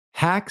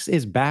Hacks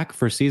is back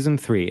for season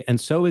 3,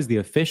 and so is the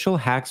official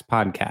Hacks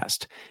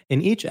podcast.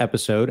 In each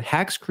episode,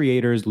 Hacks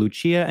creators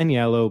Lucia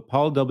Agnello,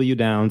 Paul W.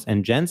 Downs,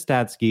 and Jen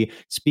Statsky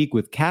speak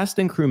with cast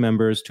and crew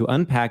members to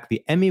unpack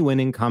the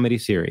Emmy-winning comedy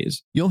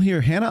series. You'll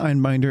hear Hannah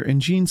Einbinder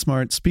and Gene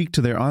Smart speak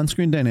to their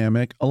on-screen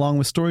dynamic, along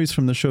with stories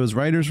from the show's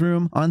writer's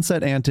room,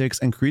 on-set antics,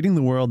 and creating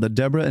the world that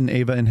Deborah and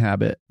Ava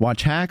inhabit.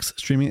 Watch Hacks,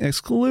 streaming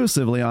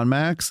exclusively on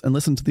Max, and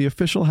listen to the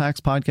official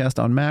Hacks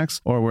podcast on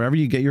Max or wherever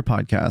you get your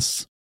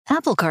podcasts.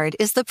 Apple Card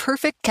is the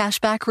perfect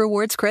cashback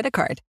rewards credit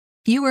card.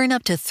 You earn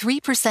up to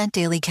 3%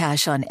 daily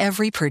cash on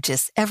every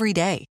purchase every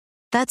day.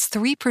 That's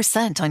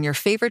 3% on your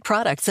favorite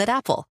products at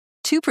Apple,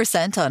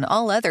 2% on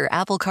all other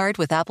Apple Card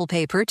with Apple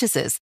Pay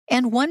purchases,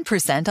 and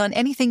 1% on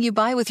anything you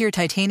buy with your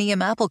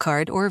titanium Apple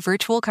Card or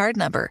virtual card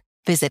number.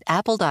 Visit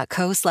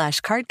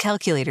apple.co/card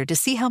calculator to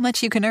see how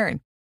much you can earn.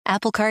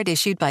 Apple Card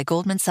issued by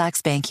Goldman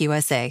Sachs Bank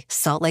USA,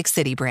 Salt Lake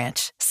City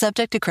branch.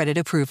 Subject to credit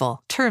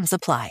approval. Terms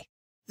apply.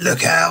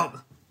 Look out!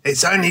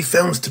 It's only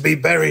films to be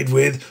buried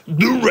with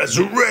The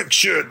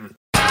Resurrection!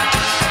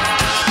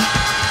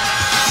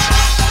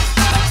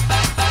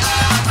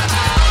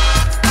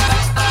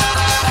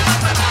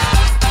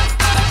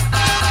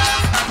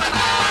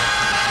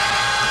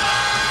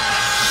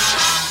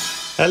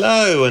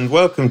 Hello and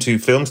welcome to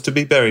Films to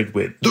be Buried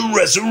with The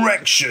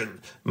Resurrection!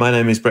 My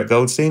name is Brett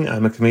Goldstein.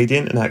 I'm a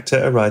comedian, an actor,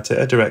 a writer,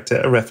 a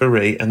director, a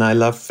referee, and I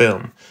love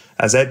film.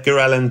 As Edgar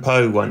Allan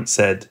Poe once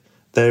said,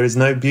 there is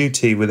no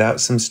beauty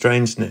without some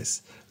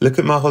strangeness. Look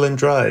at Mulholland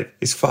Drive.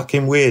 It's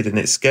fucking weird and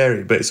it's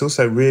scary, but it's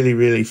also really,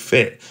 really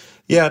fit.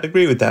 Yeah, I'd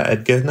agree with that,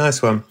 Edgar.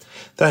 Nice one.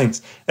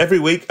 Thanks. Every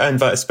week I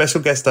invite a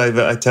special guest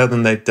over, I tell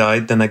them they've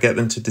died, then I get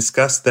them to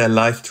discuss their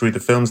life through the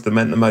films that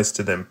meant the most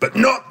to them. But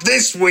not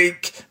this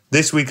week!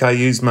 This week I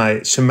use my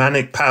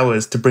shamanic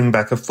powers to bring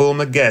back a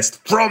former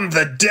guest from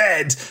the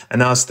dead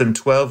and ask them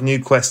 12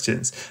 new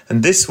questions.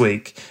 And this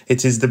week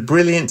it is the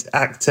brilliant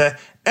actor,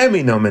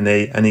 Emmy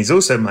nominee, and he's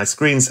also my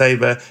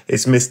screensaver,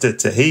 it's Mr.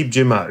 Toheeb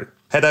Jimoh.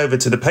 Head over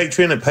to the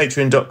Patreon at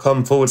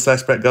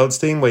patreon.com/Brett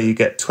Goldstein, where you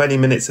get 20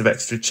 minutes of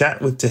extra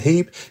chat with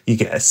Toheeb. You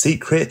get a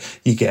secret.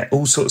 You get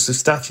all sorts of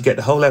stuff. You get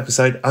the whole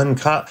episode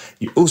uncut.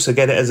 You also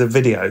get it as a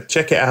video.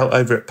 Check it out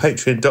over at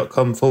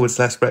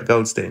patreon.com/Brett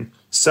Goldstein.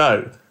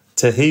 So,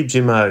 Toheeb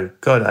Jimoh,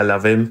 God, I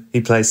love him. He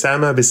plays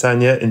Sam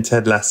Obisanya in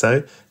Ted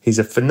Lasso. He's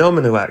a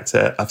phenomenal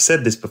actor. I've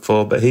said this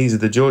before, but he's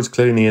the George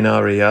Clooney in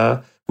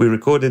RER. We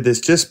recorded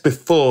this just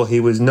before he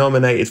was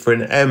nominated for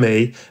an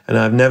Emmy, and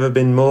I've never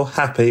been more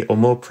happy or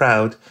more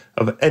proud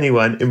of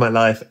anyone in my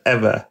life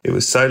ever. It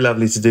was so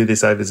lovely to do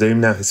this over Zoom.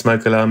 Now his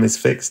smoke alarm is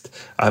fixed.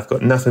 I've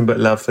got nothing but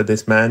love for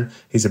this man.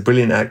 He's a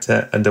brilliant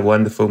actor and a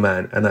wonderful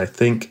man, and I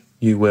think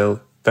you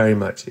will very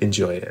much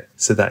enjoy it.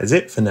 So that is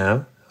it for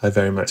now. I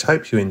very much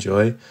hope you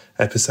enjoy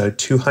episode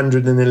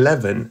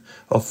 211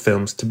 of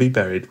Films to be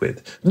Buried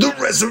with The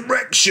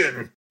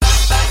Resurrection!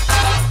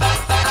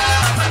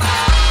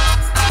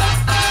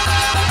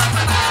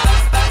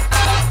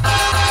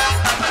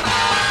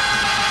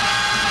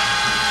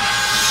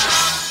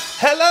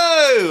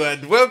 Hello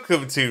and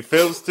welcome to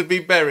Films to be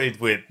Buried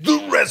with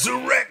The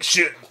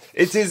Resurrection!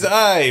 It is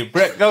I,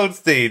 Brett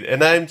Goldstein,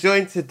 and I am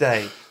joined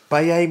today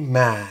by a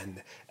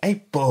man, a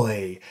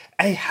boy,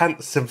 a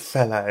handsome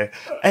fellow,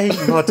 a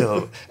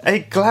model, a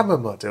glamour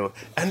model,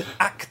 an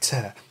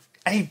actor,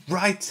 a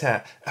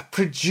writer, a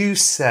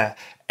producer,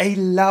 a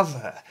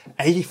lover,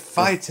 a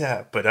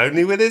fighter, but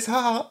only with his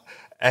heart,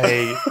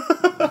 a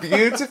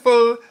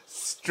beautiful,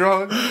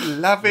 strong,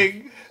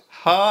 loving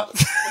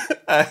heart.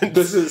 And,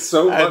 this is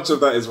so much of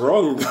that is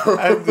wrong,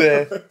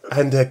 though.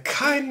 and a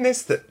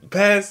kindness that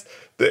bears,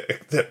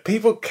 that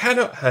people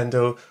cannot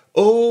handle,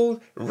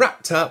 all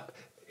wrapped up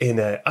in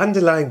an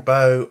underlying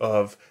bow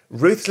of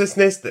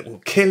ruthlessness that will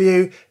kill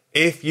you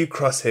if you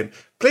cross him.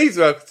 Please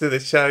welcome to the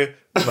show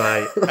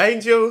my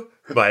angel,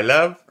 my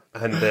love,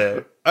 and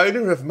the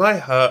owner of my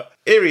heart.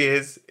 Here he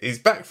is. He's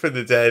back from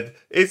the dead.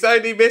 It's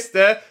only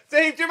Mr.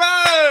 Toheeb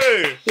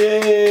Jimoh!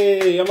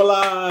 Yay! I'm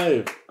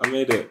alive! I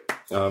made it.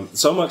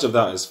 So much of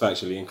that is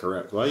factually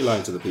incorrect. Why are you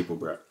lying to the people,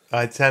 Brett?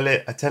 I tell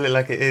it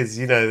like it is.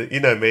 You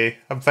know me.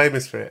 I'm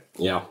famous for it.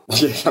 Yeah.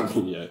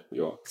 Yeah,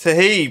 you are.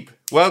 Toheeb,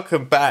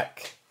 welcome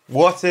back.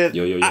 What an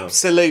Yo.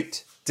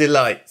 absolute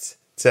delight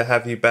to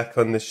have you back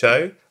on the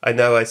show. I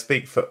know I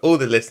speak for all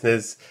the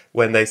listeners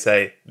when they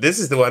say, this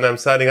is the one I'm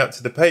signing up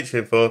to the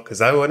Patreon for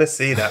because I want to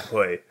see that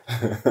boy.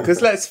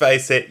 Because let's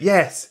face it,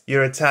 yes,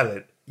 you're a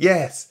talent.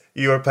 Yes,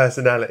 you're a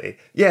personality.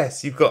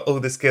 Yes, you've got all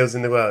the skills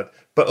in the world.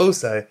 But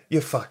also,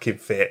 you're fucking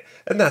fit.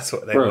 And that's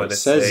what they want to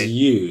see. Says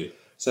you.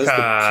 Says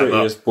the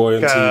prettiest boy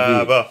on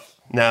TV. Off.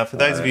 Now, for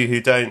those of you who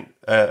don't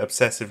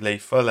obsessively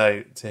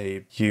follow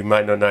Toheeb, you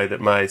might not know that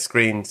my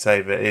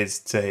screensaver is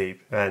Toheeb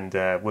and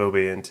will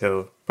be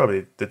until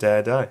probably the day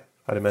I die,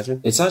 I'd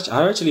imagine.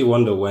 I actually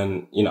wonder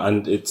when,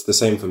 and it's the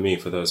same for me,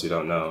 for those who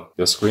don't know.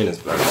 Your screen is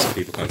blurry, so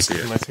people can't see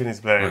it. My screen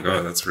is blurry. Oh my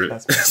God, that's really...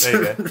 There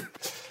you go.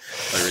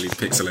 A really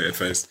pixelated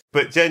face.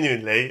 But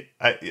genuinely,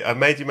 I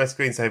made you my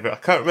screensaver. I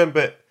can't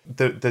remember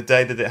the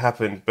day that it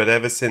happened, but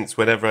ever since,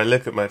 whenever I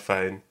look at my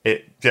phone,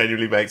 it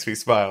genuinely makes me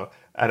smile.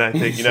 And I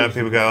think,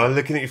 people go, oh,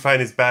 looking at your phone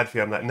is bad for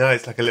you. I'm like, no,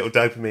 it's like a little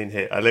dopamine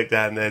hit. I look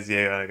down, there's you,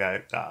 and I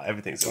go,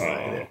 everything's all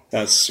right. Oh,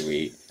 that's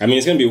sweet. I mean,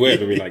 it's going to be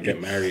weird when we like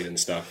get married and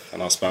stuff,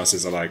 and our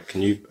spouses are like,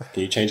 can you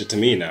change it to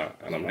me now?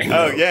 And I'm like,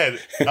 no.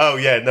 Oh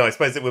yeah, no, I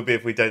suppose it would be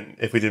if we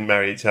didn't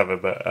marry each other,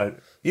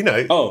 but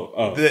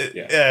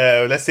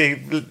let's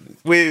see,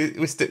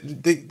 we're still,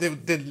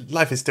 the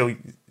life is still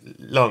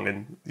long,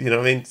 and you know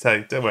what I mean?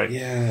 So don't worry.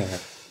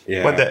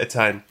 Yeah. One day at a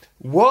time.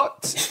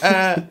 What,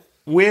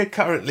 we're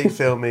currently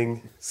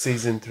filming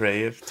season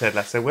 3 of Ted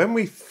Lasso. When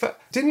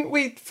didn't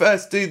we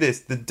first do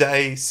this the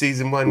day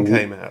season 1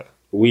 came out?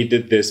 We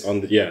did this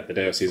on the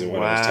day of season 1.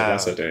 Wow. It was Ted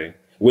Lasso Day.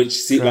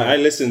 Which, I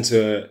listened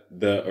to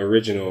the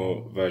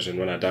original version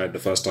when I died the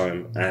first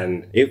time,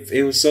 and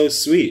it was so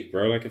sweet,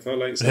 bro. Like, it felt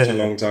like such a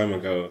long time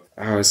ago.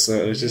 It was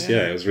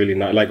really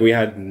nice. Like, we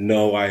had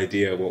no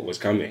idea what was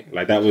coming.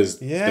 Like, that was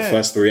the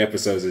first 3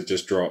 episodes that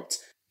just dropped.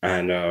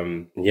 And,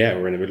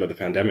 we're in the middle of the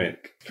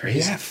pandemic. Crazy.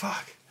 Yeah,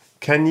 fuck.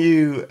 Can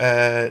you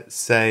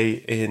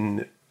say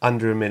in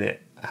under a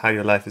minute how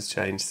your life has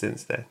changed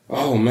since then?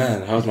 Oh,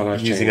 man. How's my life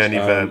changed? Using only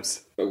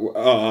verbs.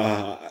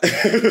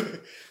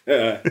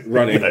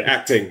 Running,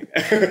 acting,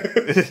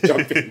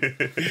 jumping,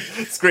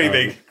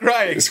 screaming,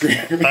 crying,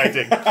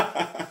 hiding,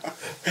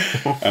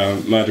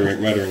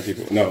 murdering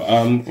people. No,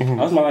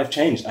 how's my life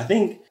changed? I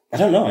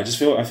don't know. I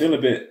feel a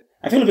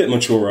bit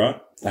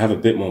maturer. I have a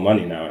bit more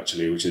money now,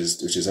 actually, which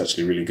is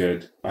actually really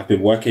good. I've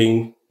been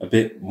working a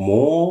bit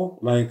more.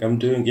 Like I'm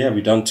doing. Yeah,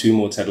 we've done 2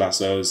 more Ted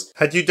Lassos.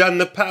 Had you done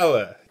the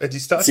Power? Had you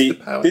started the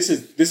Power? This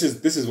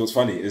is what's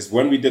funny is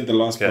when we did the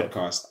last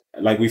podcast.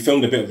 Like we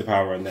filmed a bit of the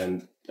Power and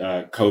then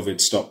COVID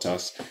stopped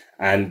us,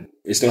 and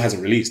it still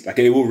hasn't released. Like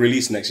it will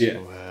release next year,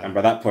 and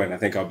by that point, I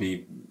think I'll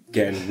be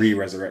getting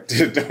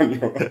re-resurrected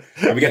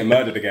I'll be getting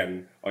murdered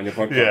again on your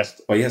podcast.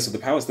 Yeah. But so the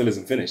Power still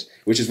isn't finished,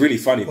 which is really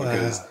funny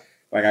because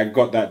like I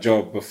got that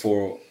job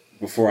before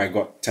I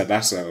got Ted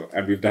Lasso,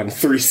 and we've done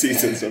 3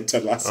 seasons of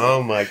Ted Lasso.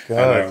 Oh my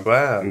god!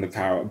 Wow! And the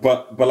Power,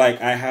 but like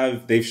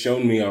they've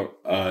shown me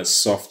a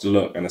soft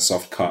look and a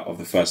soft cut of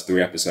the first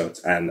 3 episodes,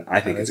 and I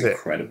think it's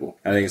incredible.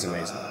 I think it's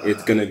amazing.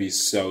 It's gonna be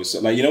so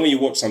like when you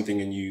watch something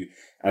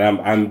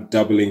and I'm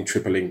doubling,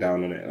 tripling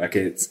down on it. Like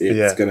it's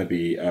gonna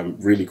be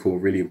really cool,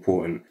 really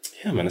important.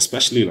 Yeah, man.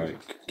 Especially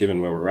like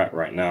given where we're at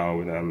right now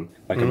with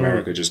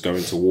America just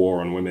going to war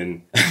on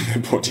women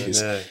and their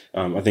bodies. I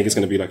think it's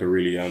gonna be like a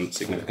really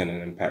significant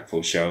and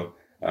impactful show.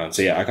 I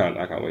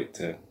can't wait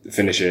to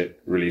finish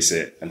it, release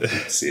it, and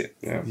see it.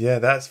 Yeah,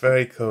 that's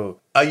very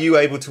cool. Are you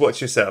able to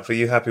watch yourself? Are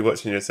you happy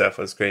watching yourself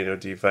on screen, or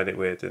do you find it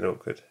weird and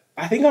awkward?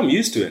 I think I'm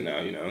used to it now.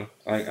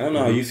 Like I don't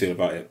know how you feel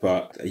about it,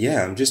 but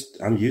yeah,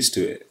 I'm used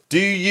to it. Do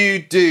you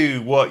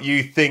do what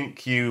you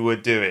think you were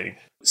doing?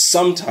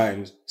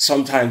 Sometimes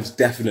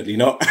definitely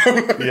not.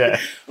 Yeah.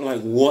 I'm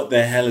like, what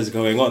the hell is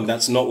going on?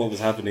 That's not what was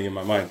happening in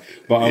my mind.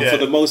 But for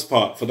the most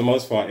part,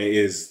 it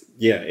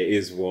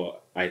is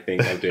what I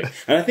think I'm doing.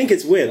 And I think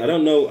it's weird. I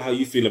don't know how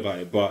you feel about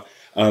it, but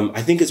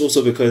I think it's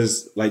also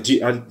because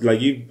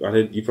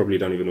you probably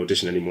don't even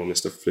audition anymore,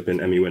 Mr. Flippin'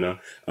 Emmy winner.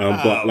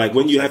 But like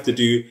when you have to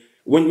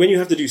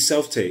do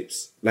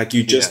self-tapes, like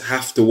you just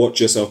have to watch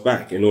yourself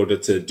back in order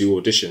to do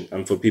audition.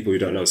 And for people who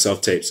don't know,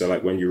 self-tapes are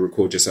like when you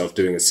record yourself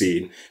doing a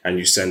scene and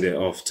you send it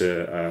off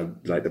to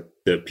like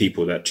the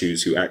people that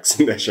choose who acts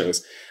in their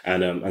shows.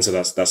 And so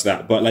that's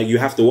that. But like you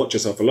have to watch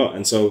yourself a lot.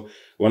 And so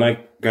when I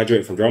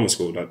graduated from drama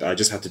school, I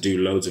just had to do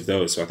loads of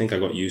those. So I think I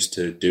got used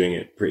to doing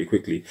it pretty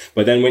quickly.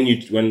 But then when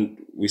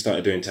we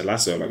started doing Ted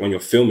Lasso, like when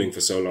you're filming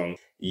for so long,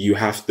 you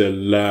have to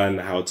learn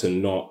how to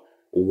not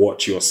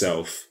watch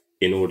yourself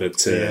in order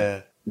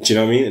to, do you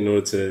know what I mean? In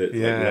order to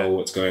know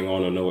what's going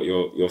on or know what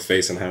your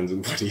face and hands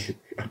and body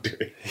are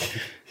doing.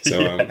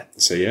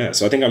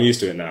 So I think I'm used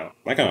to it now.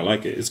 I kind of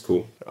like it. It's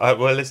cool. I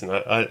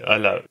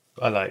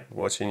like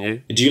watching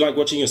you. Do you like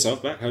watching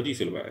yourself back? How do you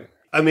feel about it?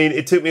 I mean,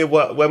 it took me a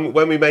while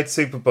when we made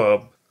Super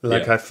Bob.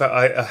 Like I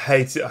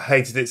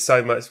hated it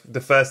so much. The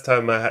first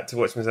time I had to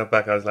watch myself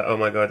back, I was like, oh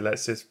my god,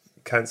 let's just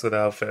cancel the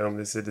whole film.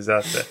 This is a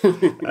disaster.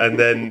 And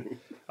then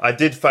I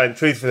did find,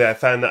 truthfully, I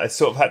found that I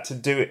sort of had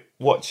to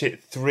watch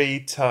it 3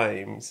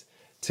 times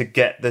to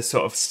get the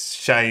sort of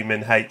shame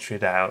and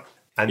hatred out.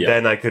 And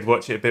then I could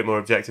watch it a bit more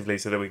objectively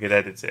so that we could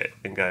edit it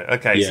and go,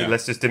 okay, so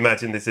let's just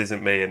imagine this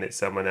isn't me and it's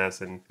someone else.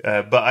 And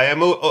but I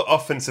am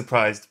often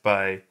surprised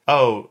by,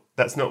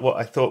 that's not what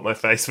I thought my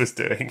face was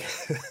doing.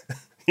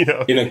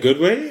 In a good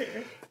way?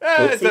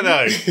 I don't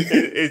know.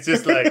 It's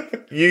just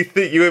like, you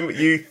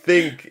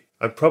think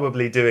I'm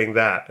probably doing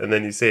that, and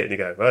then you see it and you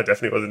go, well, I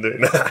definitely wasn't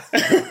doing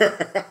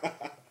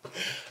that.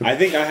 I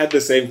think I had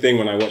the same thing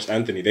when I watched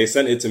Anthony. They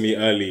sent it to me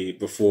early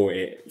before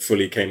it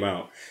fully came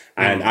out.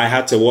 And I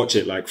had to watch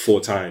it like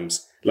 4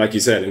 times, like you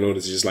said, in order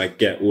to just like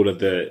get all of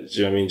the, do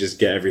you know what I mean? Just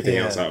get everything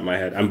else out of my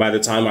head. And by the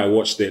time I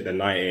watched it the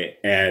night it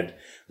aired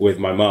with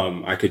my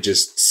mum, I could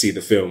just see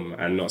the film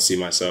and not see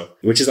myself,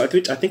 which is, I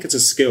think it's a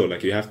skill.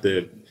 Like you have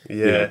to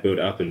build it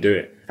up and do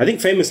it. I think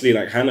famously,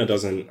 like Hannah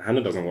doesn't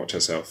watch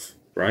herself,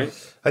 right?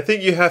 I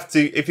think you have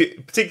to,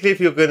 particularly if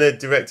you're going to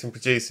direct and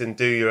produce and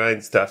do your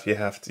own stuff, you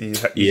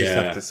just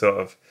have to sort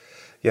of,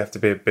 you have to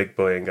be a big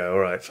boy and go, all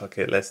right, fuck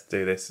it, let's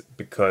do this,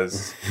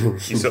 because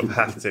you sort of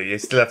have to. You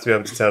still have to be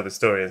able to tell the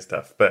story and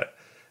stuff, but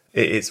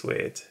it is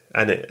weird,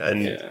 and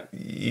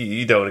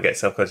you don't want to get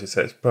self-conscious,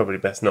 so it's probably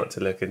best not to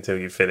look until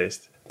you've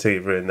finished, until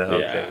you've ruined the whole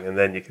thing, and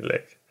then you can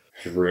look.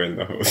 Ruined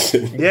the whole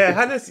thing. Yeah,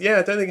 I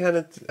don't think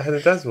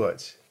Hannah does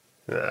watch.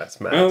 No, that's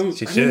mad.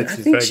 She should. I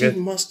She's think very good. She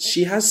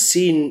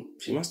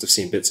must have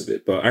seen bits of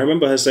it, but I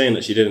remember her saying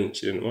that she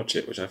didn't watch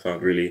it, which I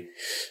found really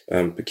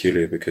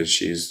peculiar, because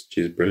she's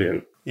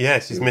brilliant. Yeah,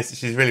 she's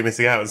really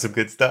missing out on some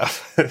good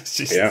stuff. Can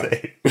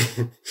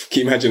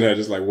you imagine her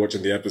just like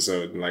watching the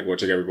episode and like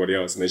watching everybody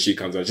else, and then she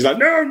comes on, she's like,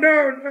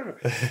 no.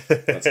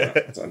 That's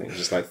I think,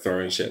 just like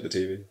throwing shit at the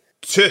TV.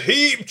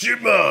 Toheeb,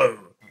 Jimoh,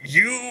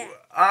 you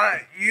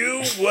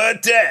were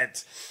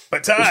dead,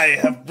 but I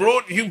have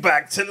brought you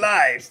back to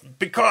life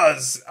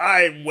because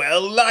I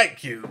well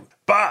like you.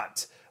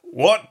 But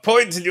what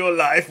point in your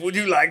life would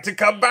you like to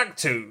come back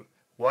to?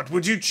 What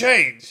would you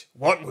change?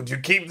 What would you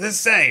keep the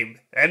same?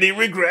 Any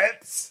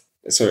regrets?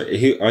 So,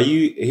 are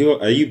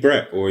you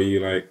Brett, or are you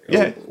like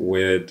a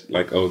weird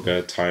like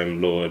ogre,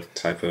 time lord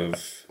type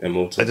of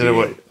immortal? I don't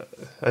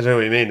know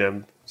what you mean.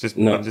 I'm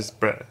just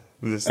Brett.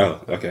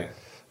 Okay.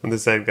 I'm the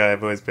same guy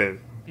I've always been.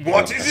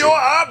 What is your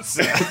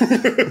answer?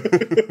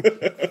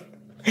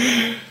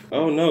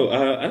 Oh no,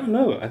 I don't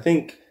know. I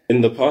think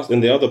in the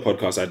other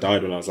podcast, I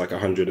died when I was like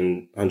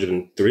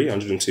 103,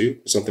 102,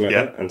 something like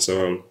that. And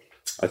so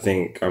I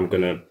think I'm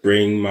gonna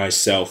bring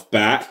myself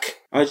back.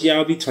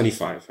 I'll be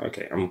 25.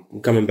 Okay, I'm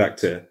coming back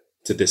to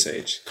this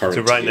age.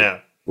 Currently. So right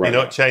now, you're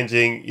not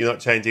changing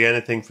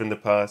anything from the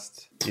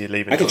past. You're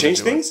leaving. I can change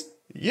things.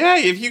 Yeah,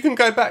 if you can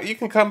go back, you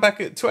can come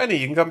back at 20.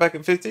 You can come back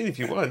at 15 if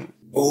you want.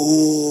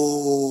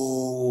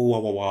 Oh,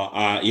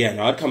 yeah.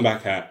 No, I'd come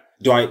back at.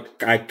 Do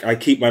I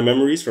keep my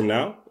memories from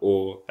now,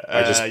 or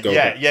I just go?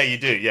 Yeah, you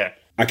do. Yeah,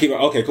 I keep.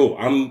 Okay, cool.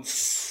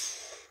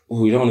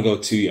 We don't want to go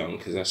too young,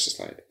 because that's just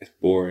like, it's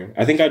boring.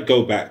 I think I'd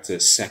go back to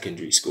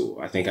secondary school.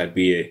 I think I'd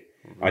be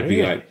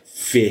like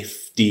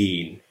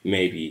 15,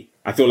 maybe.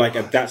 I feel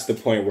like that's the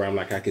point where I'm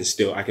like, I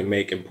can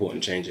make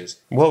important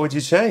changes. What would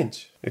you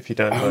change if you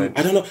don't mind?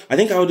 I don't know. I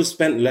think I would have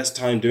spent less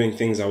time doing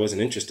things I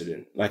wasn't interested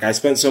in. Like, I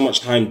spent so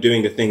much time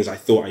doing the things I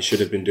thought I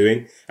should have been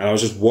doing, and I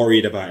was just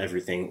worried about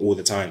everything all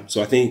the time.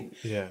 So I think,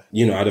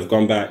 I'd have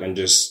gone back and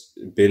just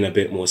been a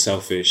bit more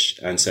selfish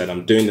and said,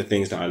 I'm doing the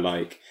things that I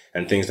like,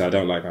 and things that I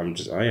don't like, I'm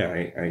just, I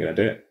ain't gonna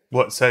do it.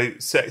 What? So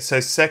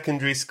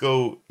secondary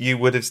school, you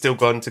would have still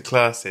gone to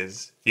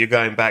classes. You're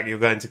going back. You're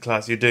going to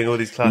class. You're doing all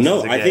these classes.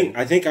 No, again.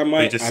 I think I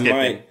might.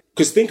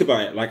 Because think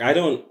about it. Like,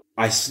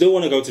 I still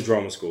want to go to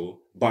drama school,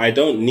 but I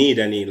don't need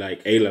any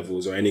like A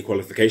levels or any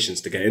qualifications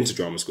to get into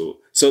drama school.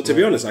 So to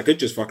be honest, I could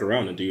just fuck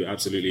around and do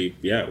absolutely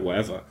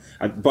whatever.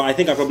 But I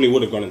think I probably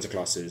would have gone into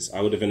classes.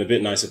 I would have been a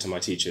bit nicer to my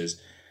teachers.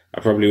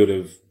 I probably would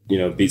have,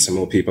 beat some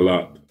more people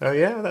up. Oh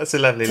yeah, that's a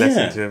lovely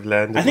lesson to have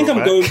learned. I think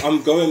I'm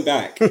going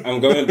back. I'm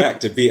going back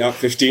to beat up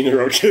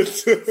 15-year-old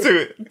kids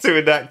to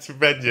enact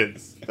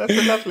vengeance. That's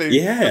a lovely.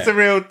 Yeah, that's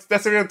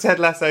a real Ted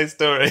Lasso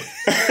story.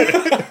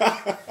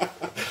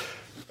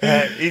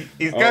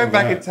 He's going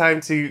back in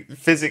time to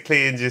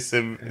physically injure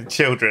some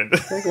children.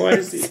 Like, why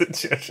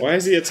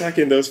is he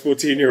attacking those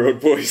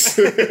 14-year-old boys?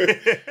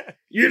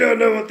 You don't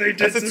know what they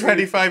did. That's a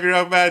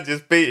 25-year-old man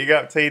just beating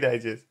up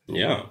teenagers.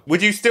 Yeah.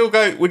 Would you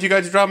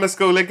go to drama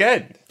school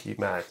again? You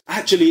mad?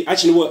 Actually,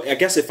 what I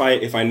guess if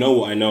I know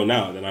what I know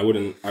now, then I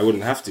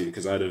wouldn't have to,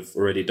 because I'd have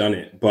already done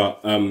it. But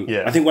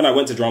I think when I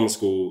went to drama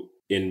school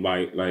in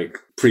my like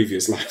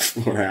previous life,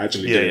 when I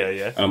actually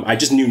did, I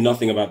just knew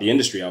nothing about the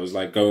industry. I was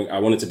like I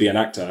wanted to be an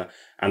actor,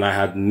 and I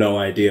had no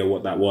idea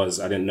what that was.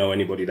 I didn't know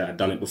anybody that had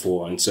done it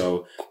before, and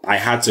so I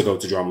had to go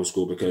to drama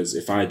school, because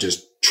if I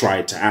just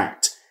tried to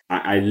act,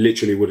 I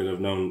literally wouldn't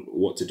have known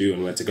what to do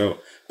and where to go.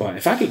 But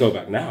if I could go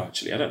back now,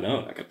 actually, I don't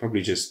know. Like, I'd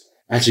probably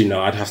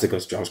I'd have to go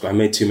to drama school. I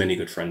made too many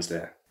good friends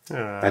there.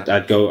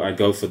 I'd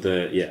go for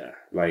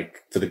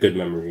the good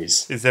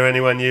memories. Is there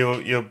anyone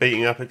you're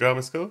beating up at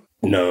drama school?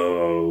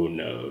 No.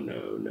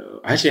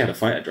 I actually had a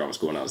fight at drama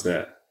school when I was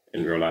there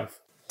in real life.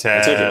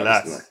 Tell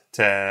us.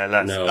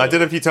 No. I don't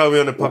know if you told me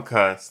on the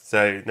podcast,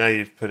 so now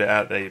you've put it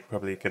out there, you're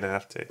probably going to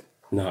have to.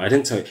 No, I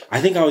didn't tell you. I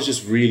think I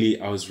was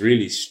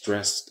really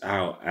stressed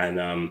out, and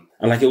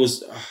like it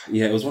was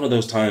one of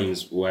those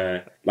times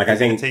where, like, I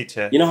think,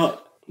 teacher. You know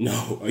how,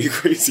 no, are you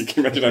crazy?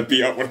 Can you imagine I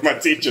beat up one of my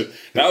teachers?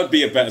 That would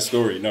be a better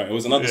story. No, it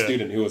was another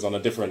student who was on a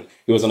different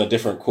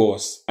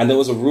course, and there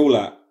was a rule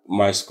at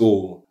my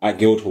school at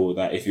Guildhall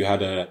that if you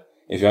had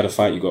a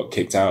fight, you got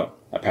kicked out.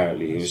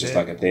 Apparently, it was just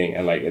like a thing,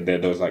 and like there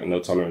was like no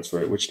tolerance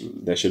for it, which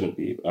there shouldn't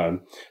be.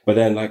 But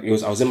then like I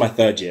was in my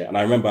third year, and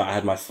I remember I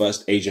had my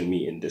first agent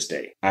meeting this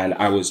day, and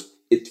I was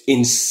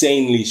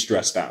insanely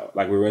stressed out.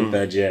 Like, we were in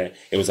third year,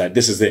 it was like,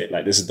 this is it,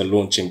 like this is the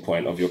launching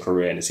point of your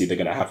career, and it's either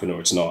going to happen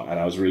or it's not. And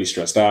I was really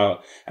stressed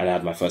out, and I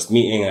had my first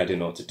meeting, and I didn't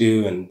know what to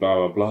do, and blah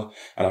blah blah.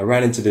 And I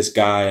ran into this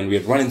guy, and we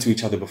had run into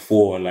each other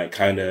before, and like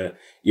kind of,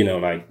 you know,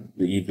 like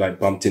he like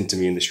bumped into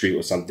me in the street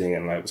or something,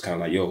 and like was kind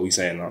of like, yo, what you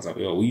saying? And I was like,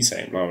 yo, what you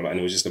saying? Blah blah blah. And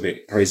it was just a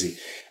bit crazy.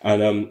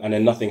 And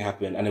then nothing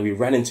happened, and then we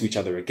ran into each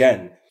other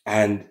again.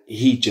 And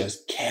he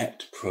just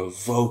kept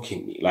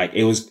provoking me. Like,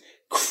 it was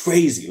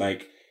crazy.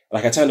 Like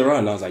I turned around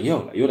and I was like, yo,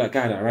 like, you're that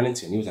guy that I ran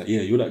into. And he was like,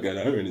 yeah, you're that guy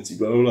that I ran into,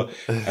 blah, blah, blah.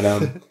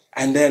 And,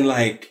 and then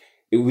like,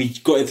 we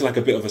got into like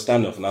a bit of a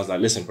standoff and I was like,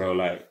 listen, bro,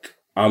 like,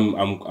 I'm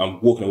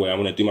walking away. I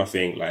want to do my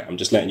thing. Like, I'm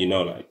just letting you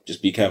know, like,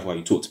 just be careful how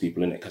you talk to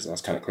people in it, because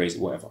that's kind of crazy,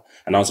 whatever.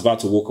 And I was about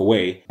to walk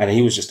away and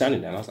he was just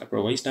standing there. And I was like,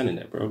 bro, why are you standing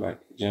there, bro? Like,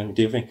 you know,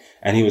 do your thing.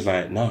 And he was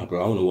like, no,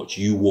 bro, I want to watch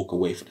you walk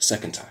away for the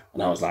second time.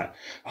 And I was like,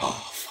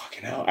 oh,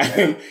 fucking hell.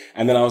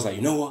 And then I was like,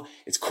 you know what?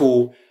 It's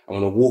cool. I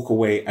want to walk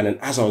away. And then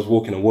as I was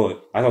walking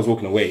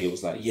away, he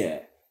was like, yeah,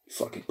 you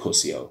fucking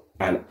pussy, yo.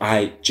 And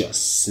I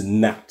just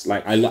snapped.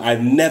 Like,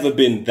 I've never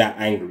been that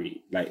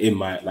angry. Like, in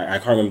my, like, I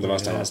can't remember the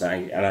last time I was that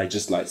angry. And I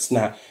just like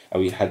snapped.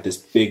 And we had this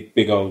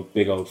big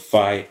old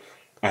fight.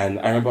 And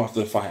I remember after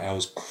the fight, I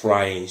was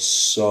crying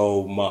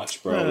so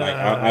much, bro. Like,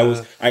 I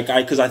was,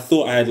 cause I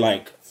thought I had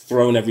like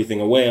thrown everything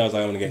away. I was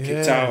like, I'm gonna get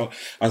kicked out.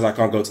 I was like, I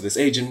can't go to this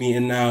agent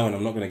meeting now, and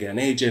I'm not gonna get an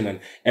agent,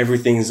 and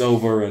everything's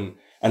over. And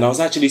I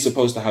was actually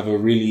supposed to have a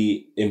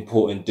really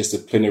important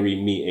disciplinary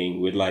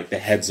meeting with like the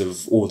heads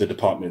of all the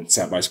departments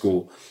at my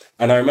school.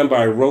 And I remember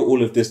I wrote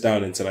all of this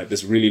down into like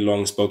this really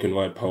long spoken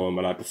word poem,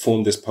 and I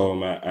performed this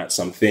poem at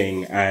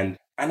something. And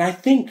I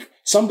think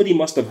somebody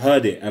must have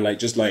heard it, and like,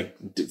 just like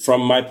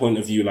from my point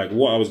of view, like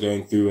what I was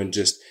going through, and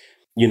just,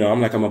 you know,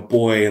 I'm a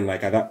boy, and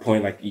like at that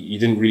point, like you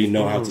didn't really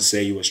know how to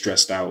say you were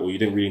stressed out, or you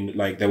didn't really,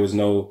 like, I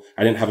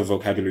didn't have a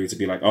vocabulary to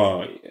be like,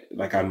 oh,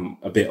 like I'm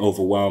a bit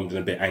overwhelmed and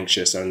a bit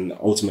anxious and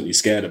ultimately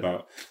scared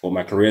about what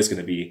my career is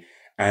going to be.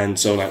 And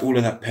so like all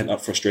of that pent up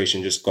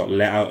frustration just got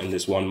let out in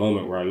this one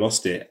moment where I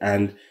lost it.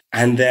 And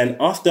then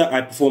after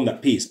I performed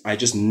that piece, I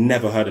just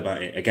never heard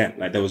about it again.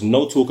 Like, there was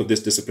no talk of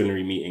this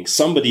disciplinary meeting.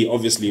 Somebody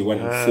obviously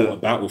went and fought a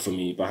battle for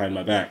me behind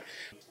my back.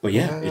 But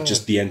yeah, it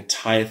just, the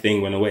entire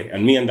thing went away.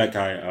 And me and that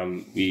guy,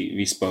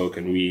 we spoke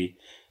and we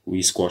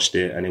squashed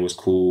it, and it was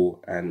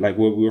cool. And like,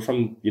 we were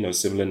from, you know,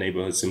 similar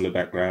neighborhoods, similar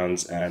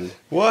backgrounds. And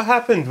what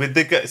happened with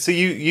the guy? So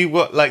you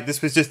what, like,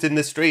 this was just in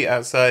the street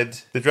outside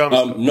the drama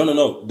school?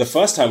 No. The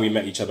first time we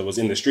met each other was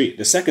in the street.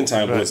 The second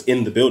time was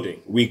in the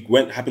building. We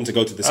happened to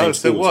go to the same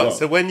school. So what? As well.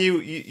 So when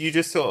you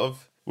just sort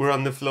of were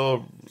on the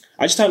floor.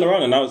 I just turned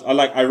around and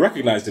I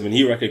recognized him and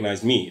he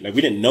recognized me. Like,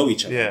 we didn't know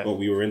each other, but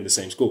we were in the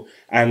same school.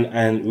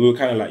 And we were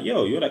kind of like,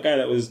 yo, you're that guy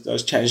that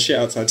was chatting shit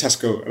outside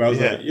Tesco. And I was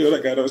like, you're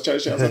that guy that was chatting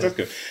shit outside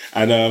Tesco.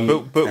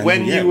 And, but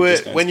when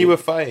you were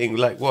fighting,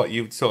 like what,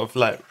 you sort of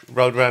like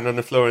rolled around on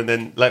the floor and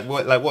then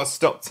what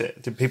stopped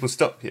it? Did people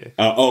stop you?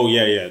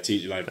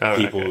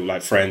 People,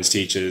 like friends,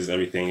 teachers,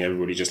 everything.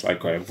 Everybody just like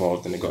got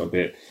involved and it got a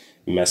bit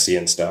messy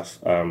and stuff.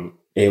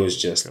 It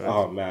was just,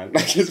 oh man,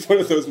 like, it's one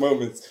of those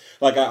moments.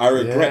 Like, I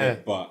regret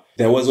it, but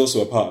there was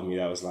also a part of me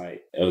that was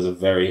like, it was a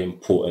very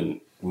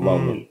important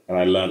moment, and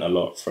I learned a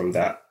lot from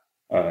that.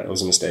 It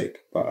was a mistake,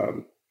 but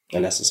a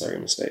necessary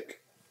mistake.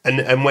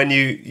 And when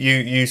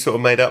you sort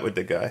of made up with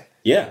the guy?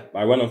 Yeah,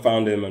 I went and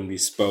found him and we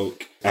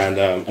spoke, and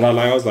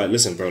I was like,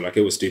 listen, bro, like,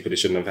 it was stupid. It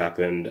shouldn't have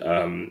happened.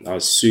 I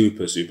was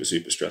super, super,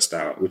 super stressed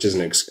out, which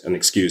isn't an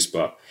excuse,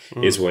 but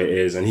is what it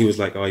is. And he was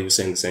like, oh, he was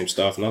saying the same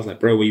stuff. And I was like,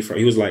 bro, where you from?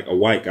 He was like a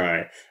white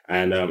guy.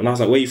 And I was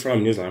like, where you from?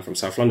 And he was like, I'm from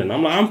South London.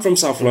 I'm like, I'm from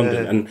South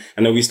London.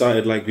 And then we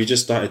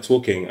just started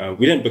talking.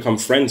 We didn't become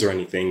friends or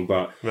anything,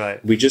 but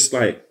we just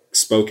like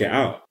spoke it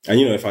out. And,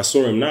 you know, if I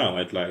saw him now,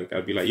 I'd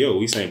be like, yo,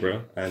 what you saying,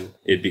 bro? And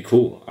it'd be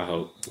cool, I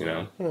hope, you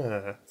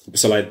know?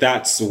 So like,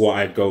 that's what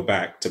I'd go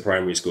back to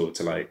primary school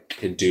to like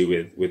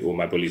do with all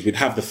my bullies. We'd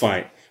have the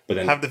fight, but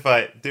then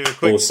do a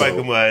quick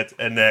spoken word,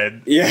 and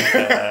then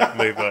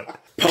move on.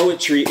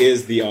 Poetry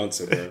is the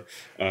answer, bro.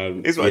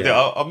 Here's what I do.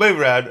 I'll move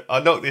around.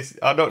 I'll knock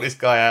this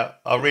guy out.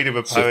 I'll read him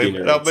a poem,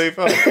 and I'll move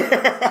on.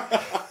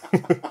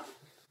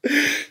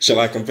 Shall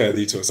I compare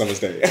thee to a summer's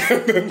day?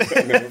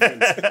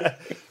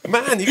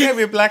 Man, you gave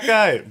me a black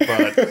eye,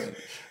 but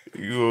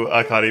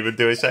I can't even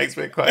do a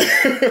Shakespeare quote.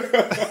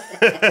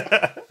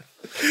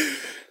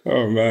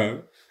 Oh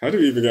man, how do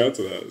we even get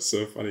onto that? It's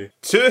so funny.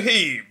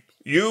 Toheeb,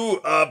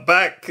 you are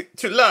back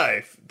to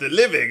life. The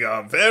living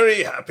are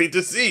very happy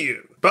to see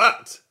you,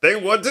 but they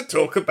want to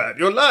talk about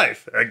your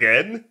life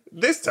again,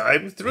 this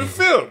time through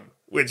film,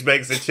 which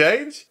makes a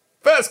change.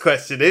 First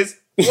question is,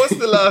 what's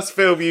the last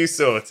film you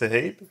saw,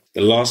 Toheeb?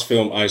 The last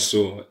film I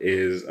saw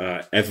is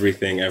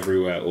Everything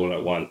Everywhere All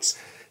at Once,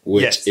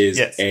 which is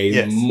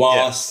a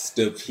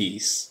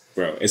masterpiece,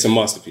 bro. It's a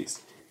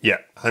masterpiece. Yeah,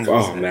 100%.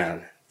 Oh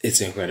man,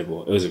 it's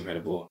incredible. It was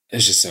incredible.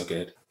 It's just so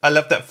good. I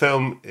love that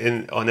film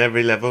on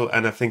every level,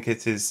 and I think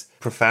it is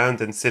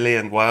profound and silly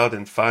and wild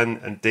and fun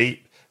and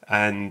deep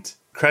and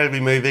incredibly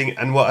moving.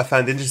 And what I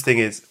found interesting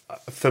is,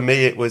 for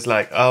me, it was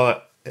like,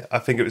 I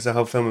think it was a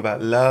whole film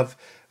about love.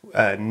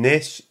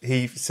 Nish,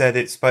 he said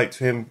it spoke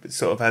to him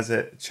sort of as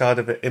a child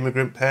of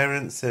immigrant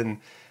parents, and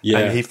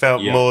he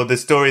felt more the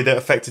story that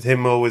affected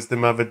him more was the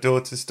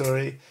mother-daughter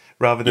story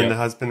rather than the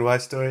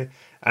husband-wife story.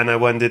 And I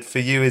wondered, for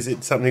you, is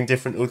it something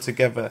different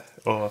altogether?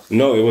 Or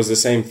no, it was the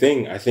same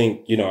thing. I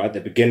think, you know, at the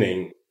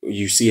beginning,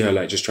 you see her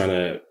like just trying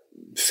to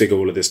figure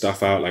all of this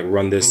stuff out, like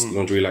run this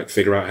laundry, like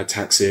figure out her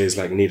taxes,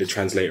 like need a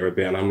translator a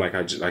bit. And I'm like,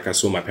 I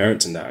saw my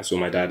parents in that. I saw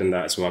my dad in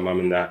that. I saw my mum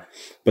in that.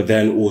 But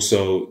then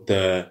also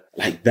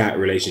that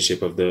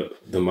relationship of the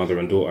mother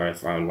and daughter, I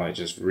found like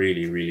just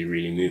really, really,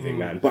 really moving,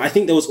 man. But I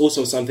think there was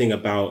also something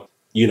about,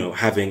 you know,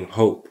 having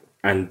hope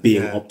and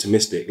being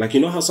optimistic. Like,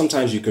 you know how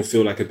sometimes you can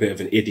feel like a bit of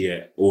an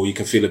idiot, or you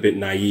can feel a bit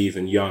naive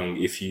and young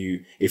if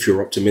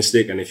you're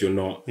optimistic, and if you're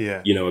not,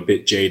 you know, a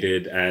bit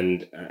jaded.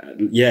 And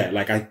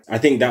like I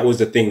think that was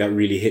the thing that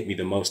really hit me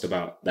the most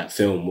about that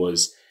film.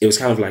 Was it was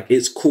kind of like,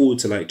 it's cool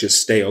to like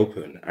just stay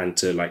open and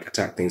to like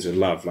attack things with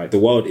love. Like the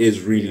world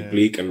is really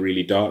bleak and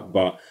really dark,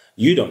 but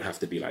you don't have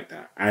to be like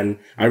that. And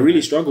I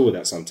really struggle with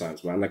that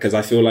sometimes, man. Like, cause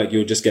I feel like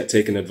you'll just get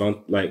taken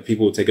advantage, like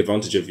people will take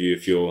advantage of you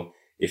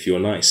if you're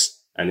nice.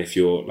 And if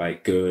you're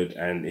like good,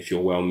 and if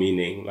you're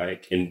well-meaning,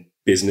 like in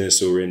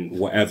business or in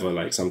whatever,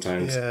 like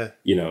sometimes,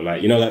 you know,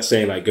 like, you know, that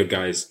saying like good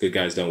guys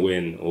don't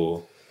win,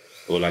 or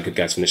like good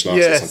guys finish last,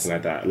 or something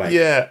like that. Like,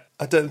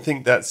 I don't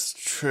think that's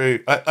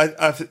true.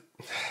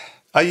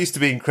 I used to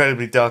be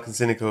incredibly dark and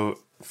cynical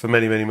for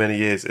many, many, many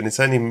years. And it's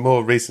only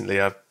more recently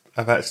I've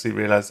actually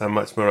realised I'm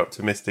much more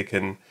optimistic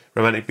and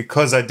romantic,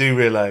 because I do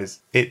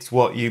realise it's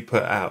what you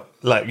put out.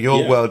 Like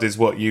your world is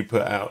what you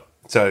put out.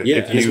 So and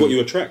it's what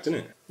you attract, isn't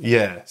it?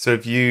 Yeah. So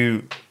if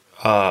you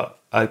are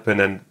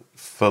open and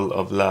full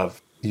of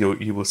love,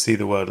 you will see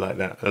the world like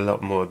that a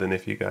lot more than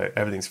if you go,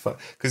 everything's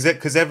fucked.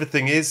 Because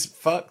everything is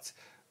fucked,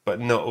 but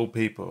not all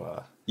people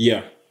are.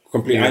 Yeah,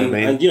 completely. You know what I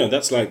mean? And you know,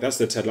 that's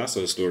the Ted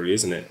Lasso story,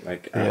 isn't it?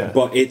 Like,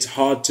 but it's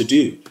hard to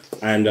do.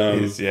 And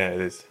it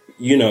is.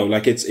 You know,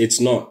 like it's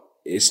not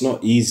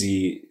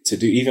easy to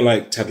do. Even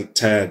like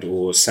Ted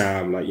or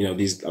Sam, like, you know,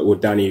 these, or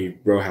Danny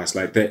Rojas,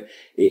 like that.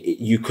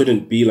 You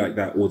couldn't be like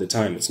that all the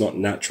time. It's not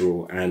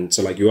natural. And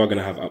so like you are going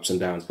to have ups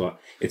and downs, but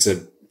it's a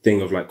thing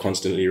of like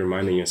constantly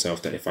reminding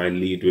yourself that if I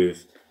lead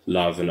with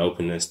love and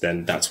openness,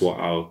 then that's what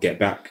I'll get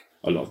back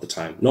a lot of the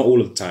time. Not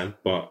all of the time,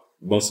 but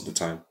most of the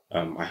time,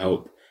 I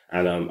hope.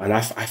 And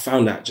I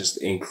found that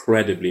just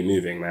incredibly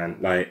moving, man.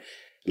 Like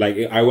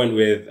I went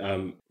with,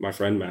 my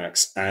friend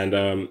Max,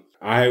 and,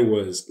 I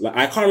was like,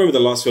 I can't remember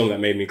the last film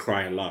that made me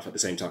cry and laugh at the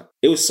same time.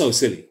 It was so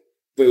silly.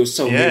 But it was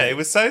so moving. It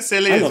was so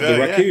silly. I love the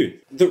raccoon.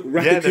 The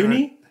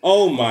Raccoonie?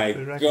 Oh my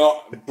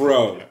God,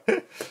 bro.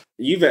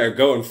 You better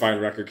go and find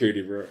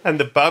Raccoonie, bro. And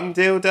the bum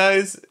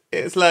dildos.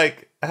 It's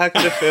like, how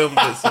can a film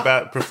that's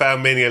about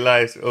profound meaning of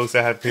life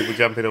also have people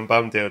jumping on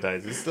bum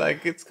dildos? It's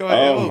like, it's quite...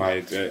 Oh my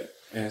God.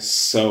 It's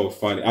so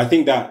funny. I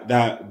think that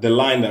the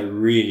line that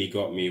really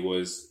got me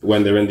was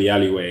when they're in the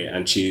alleyway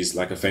and she's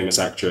like a famous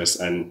actress,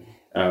 and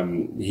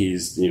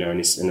he's, you know, in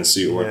a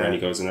suit or whatever, and he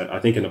goes, and I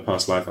think in a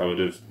past life I would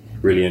have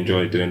really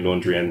enjoyed doing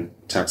laundry and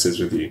taxes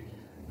with you.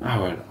 I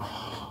went,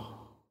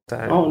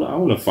 I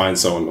want to find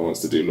someone that wants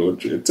to do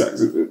laundry and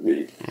taxes with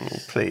me.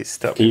 Please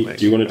stop. Do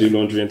you want to do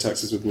laundry and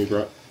taxes with me,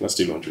 bro? Let's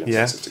do laundry and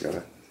taxes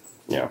together.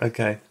 Yeah.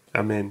 Okay,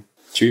 I'm in.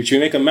 Should we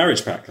make a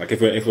marriage pact? Like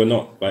if we're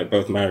not like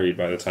both married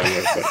by the time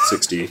we're like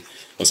 60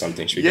 or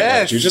something, should we get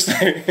married?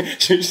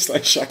 Should we just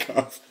like shack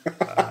up?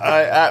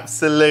 I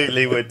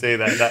absolutely would do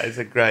that. That is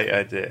a great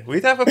idea.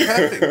 We'd have a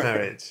perfect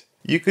marriage.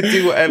 You could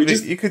do whatever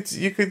you could,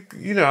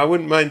 you know, I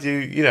wouldn't mind you,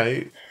 you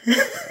know,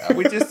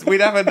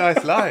 we'd have a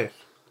nice life.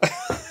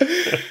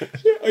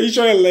 Are you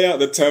trying to lay out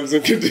the terms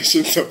and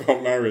conditions of our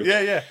marriage?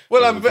 Yeah.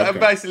 Well, I'm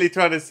basically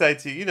trying to say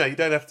to you, you know, you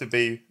don't have to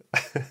be...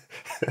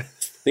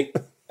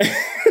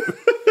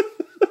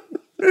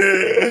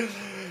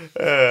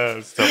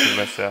 I'm stopping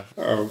myself.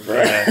 Oh,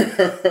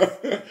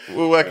 bro.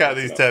 We'll work out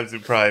these terms in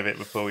private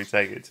before we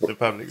take it to the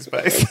public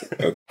space.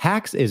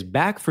 Hacks is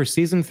back for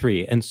season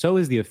 3, and so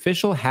is the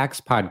official Hacks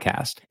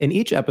podcast. In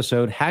each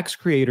episode, Hacks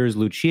creators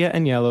Lucia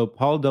Agnello,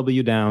 Paul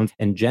W. Downs,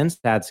 and Jen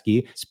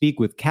Statsky speak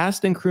with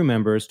cast and crew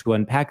members to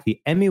unpack the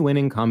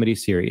Emmy-winning comedy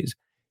series.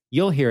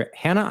 You'll hear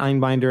Hannah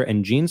Einbinder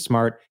and Jean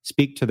Smart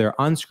speak to their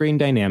on-screen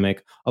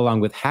dynamic, along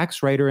with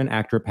Hacks writer and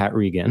actor Pat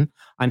Regan,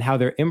 on how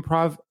their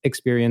improv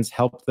experience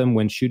helped them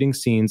when shooting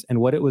scenes and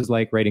what it was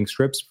like writing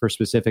scripts for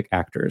specific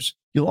actors.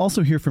 You'll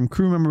also hear from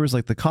crew members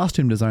like the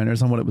costume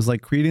designers on what it was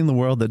like creating the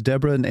world that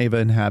Deborah and Ava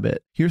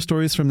inhabit. Hear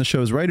stories from the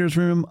show's writer's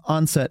room,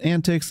 on-set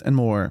antics, and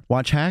more.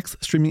 Watch Hacks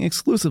streaming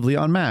exclusively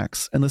on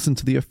Max, and listen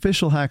to the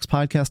official Hacks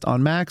podcast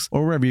on Max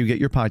or wherever you get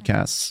your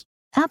podcasts.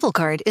 Apple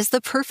Card is the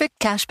perfect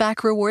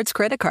cashback rewards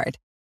credit card.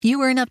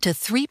 You earn up to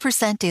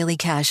 3% daily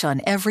cash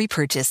on every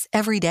purchase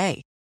every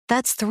day.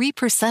 That's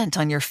 3%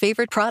 on your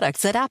favorite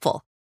products at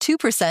Apple,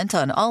 2%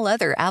 on all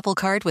other Apple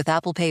Card with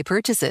Apple Pay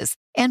purchases,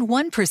 and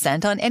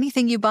 1% on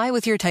anything you buy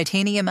with your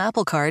titanium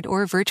Apple Card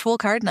or virtual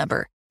card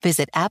number.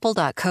 Visit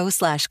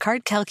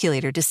apple.co/card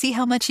calculator to see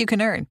how much you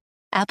can earn.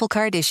 Apple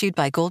Card issued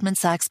by Goldman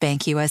Sachs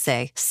Bank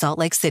USA, Salt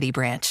Lake City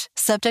branch.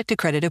 Subject to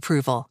credit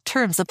approval.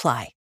 Terms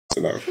apply.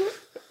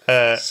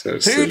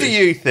 Who do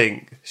you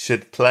think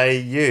should play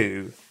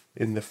you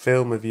in the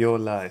film of your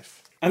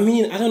life? I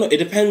mean, I don't know. It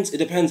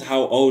depends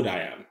how old I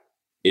am.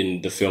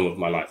 in the film of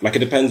my life. Like, it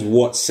depends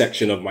what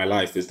section of my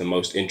life is the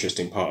most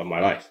interesting part of my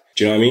life.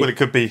 Do you know what I mean? Well, it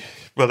could be.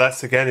 Well,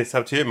 that's again, it's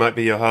up to you. It might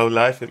be your whole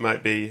life. It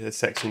might be a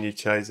section you've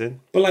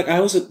chosen. But like,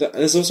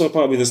 there's also a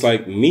part of me that's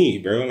like, me,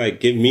 bro. Like,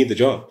 give me the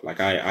job. Like,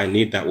 I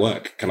need that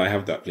work. Can I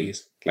have that,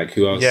 please? Like,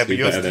 who else? Yeah, but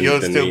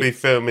you'll still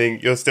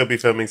be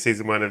filming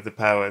season 1 of The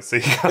Power, so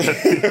you can't.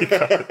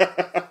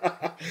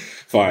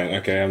 Fine,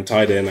 okay, I'm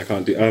tied in. I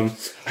can't do.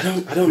 I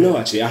don't know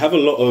actually. I have a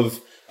lot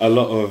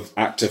of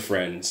actor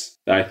friends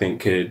that I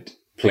think could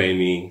play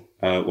me.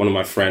 One of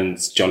my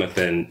friends,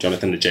 Jonathan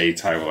the J.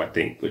 Tyrell, I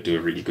think would do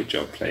a really good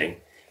job playing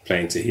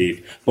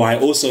Toheeb. But I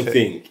also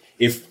think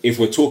if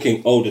we're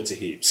talking older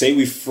Toheeb, say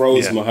we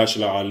froze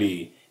Mahershala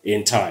Ali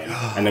in time,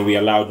 and then we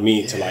allowed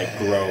me to like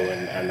grow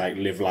and like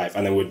live life,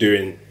 and then we're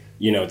doing,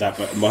 you know, that,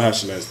 but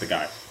Mahershala is the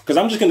guy. Because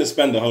I'm just going to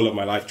spend the whole of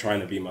my life trying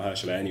to be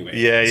Mahershala anyway.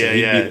 So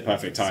he'd be the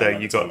perfect time. So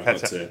you got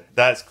to.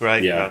 That's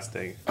great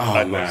casting.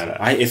 Oh man,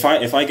 if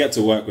I get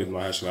to work with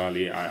Mahershala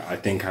Ali, I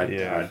think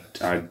I'd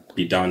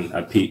be done.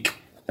 I'd peak.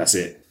 That's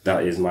it.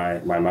 That is my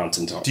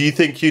mountaintop. Do you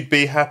think you'd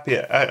be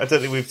happier? I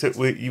don't think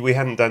we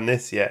hadn't done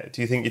this yet.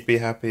 Do you think you'd be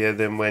happier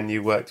than when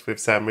you worked with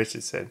Sam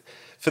Richardson?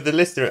 For the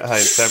listener at home,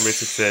 Sam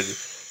Richardson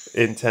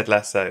in Ted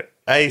Lasso.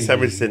 Sam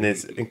Richardson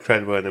is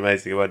incredible and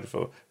amazing and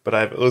wonderful, but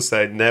I've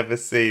also never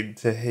seen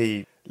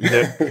Toheeb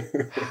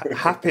look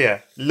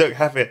happier.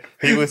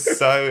 He was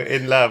so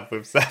in love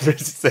with Sam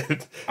Richardson.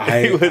 I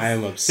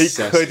am obsessed.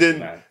 He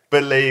couldn't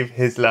believe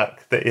his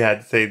luck that he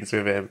had scenes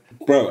with him.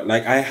 Bro,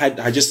 like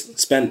I just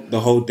spent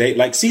the whole day,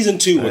 like season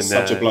 2 was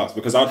such a blast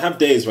because I'd have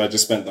days where I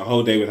just spent the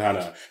whole day with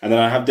Hannah, and then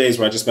I have days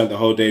where I just spent the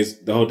whole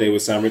day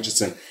with Sam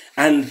Richardson,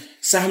 and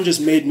Sam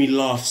just made me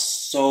laugh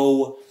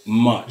so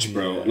much,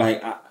 bro.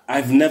 Like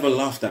I've never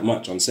laughed that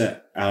much on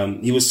set.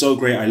 He was so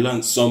great. I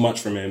learned so much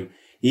from him.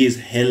 He is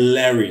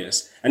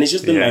hilarious, and he's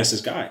just the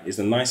nicest guy. He's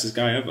the nicest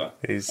guy ever.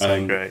 He's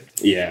so great.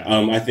 Yeah,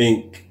 I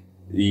think.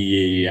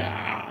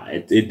 Yeah,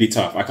 it'd be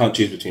tough. I can't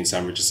choose between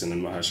Sam Richardson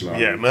and Mahershala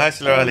Ali. Yeah,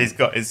 Mahershala Ali's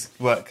got his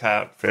work cut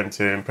out for him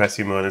to impress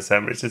you more than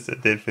Sam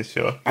Richardson did, for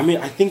sure. I mean,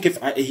 I think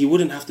he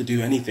wouldn't have to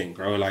do anything,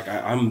 bro. Like,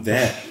 I'm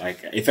there. Like,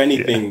 if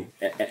anything,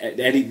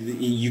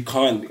 you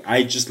can't.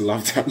 I just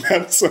love that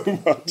man so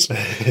much. I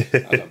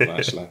love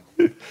Mahershala.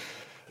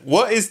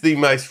 What is the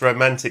most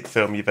romantic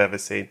film you've ever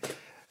seen?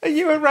 Are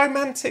you a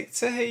romantic,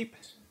 Toheeb?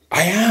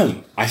 I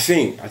am. I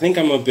think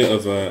I'm a bit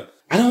of a...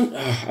 I don't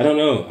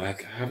know. I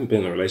haven't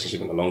been in a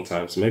relationship in a long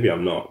time, so maybe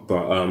I'm not.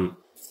 But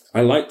I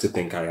like to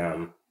think I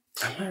am.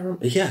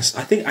 Yes,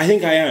 I think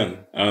I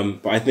am.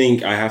 But I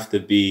think I have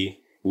to be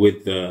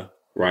with the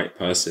right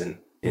person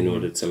in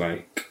order to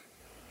like,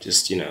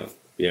 just, you know,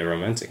 be a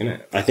romantic,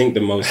 innit? I think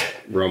the most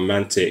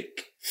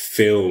romantic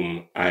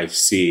film I've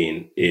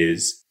seen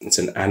it's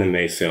an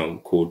anime film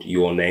called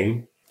Your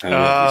Name. I don't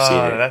know if you've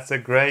seen it. That's a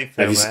great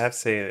film. I have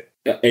seen it.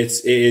 It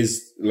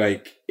is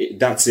like,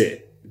 that's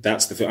it.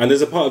 That's the film. And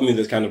there's a part of me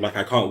that's kind of like,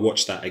 I can't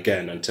watch that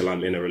again until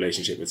I'm in a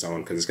relationship with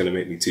someone because it's going to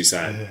make me too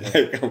sad.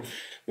 I'm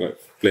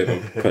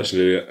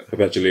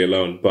perpetually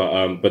alone.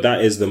 But that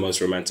is the most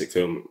romantic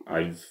film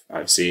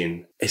I've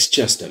seen. It's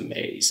just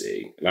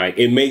amazing. Like,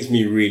 it makes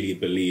me really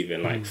believe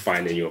in like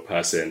finding your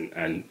person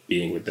and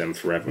being with them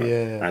forever.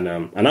 Yeah.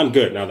 And I'm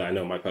good now that I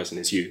know my person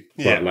is you.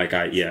 But like,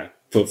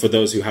 for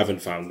those who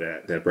haven't found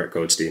their Brett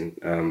Goldstein,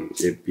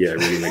 it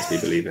really makes me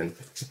believe in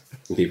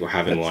people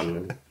having one.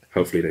 And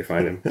hopefully they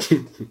find him.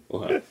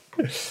 or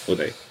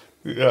they.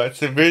 Yeah,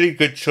 it's a really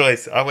good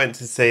choice. I went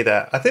to see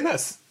that. I think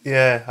that's...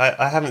 Yeah,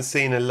 I haven't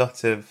seen a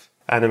lot of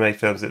anime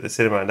films at the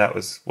cinema, and that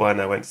was one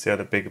I went to see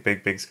on a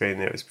big screen.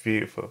 It was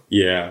beautiful.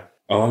 Yeah.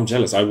 Oh, I'm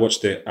jealous. I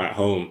watched it at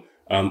home.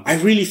 I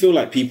really feel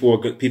like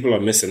people are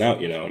missing out,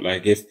 you know?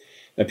 Like,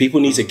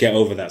 people need to get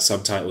over that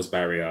subtitles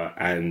barrier,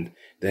 and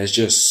there's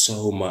just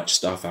so much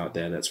stuff out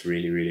there that's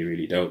really, really,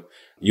 really dope.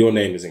 Your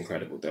Name is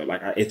incredible though.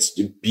 Like, it's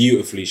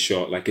beautifully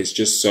shot. Like, it's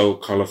just so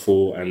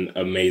colorful and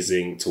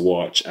amazing to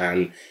watch.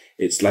 And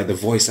it's like the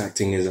voice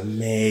acting is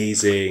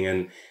amazing.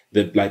 And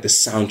the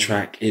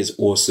soundtrack is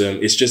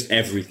awesome. It's just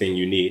everything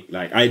you need.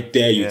 Like, I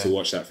dare you to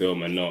watch that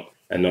film and not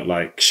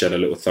like shed a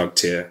little thug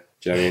tear.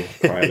 Do you know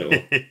what I mean? Cry a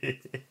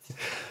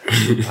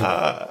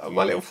little.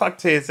 My little thug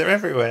tears are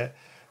everywhere.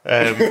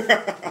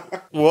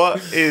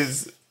 What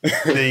is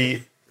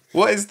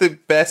the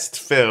best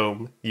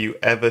film you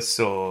ever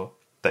saw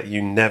that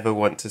you never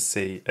want to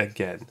see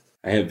again?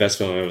 I think the best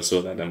film I ever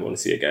saw that I never want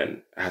to see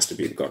again has to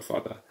be The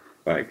Godfather.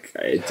 Like,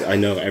 I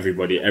know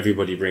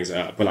everybody brings it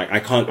up, but like, I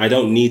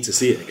don't need to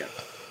see it again.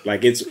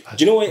 Like, do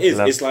you know what it is?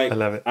 It's like, I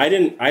love it. I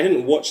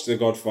didn't watch The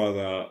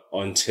Godfather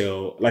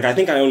until, like, I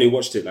think I only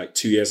watched it like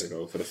 2 years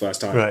ago for the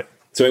first time. Right.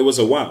 So it was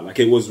a while. Like,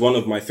 it was one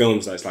of my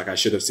films that's like, I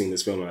should have seen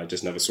this film and I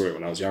just never saw it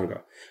when I was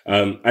younger.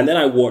 And then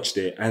I watched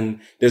it, and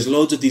there's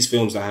loads of these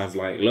films that have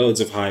like loads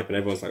of hype and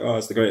everyone's like, oh,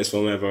 it's the greatest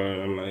film ever.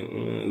 And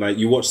I'm like,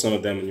 you watch some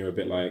of them and you're a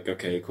bit like,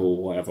 okay,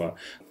 cool, whatever.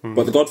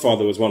 But The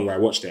Godfather was one where I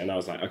watched it and I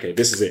was like, okay,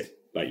 this is it.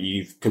 Like,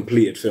 you've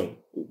completed film.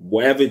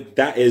 whatever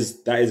that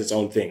is its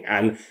own thing.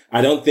 And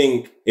I don't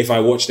think if I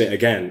watched it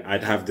again,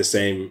 I'd have the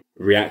same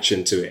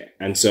reaction to it.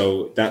 And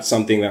so that's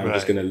something that I'm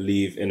just going to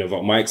leave in a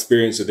vault. My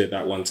experience with it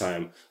that one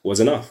time was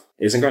enough.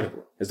 It's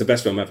incredible. It's the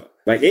best film ever.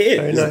 Like, it is.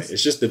 Very nice.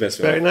 It's just the best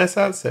film Very ever. nice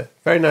answer.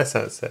 Very nice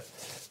answer.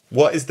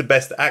 What is the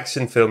best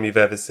action film you've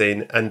ever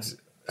seen? And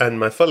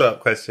my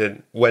follow-up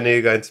question, when are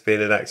you going to be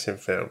in an action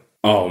film?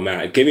 Oh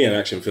man, give me an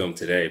action film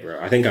today,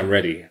 bro. I think I'm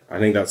ready. I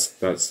think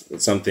that's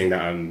something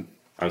that I'm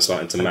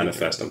starting to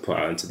manifest and put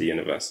out into the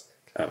universe.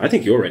 I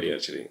think you're ready,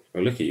 actually.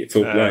 Well, look at you.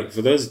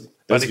 For those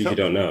of you who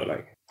don't know,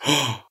 like,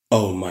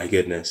 oh my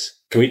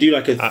goodness, can we do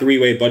like a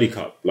 3-way buddy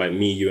cop, like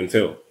me, you, and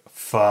Phil?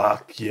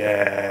 Fuck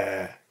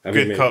yeah!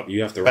 Good cop.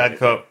 You have to bad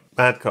cop.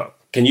 Bad cop.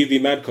 Can you be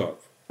mad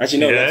cop? Actually,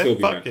 no. Let Phil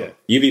be bad yeah. cop.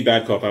 You be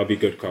bad cop. I'll be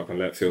good cop, and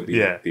let Phil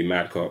be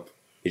mad cop.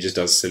 He just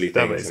does silly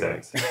things. That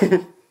makes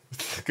sense.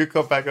 Good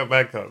cop, bad cop,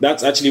 bad cop.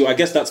 That's actually, I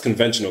guess that's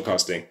conventional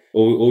casting.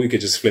 Or we could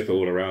just flip it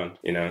all around,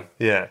 you know?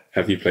 Yeah.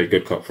 Have you played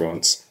good cop for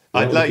once?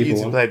 I'd like you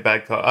to play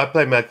bad cop. I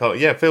play mad cop.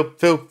 Yeah,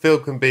 Phil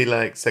can be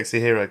like sexy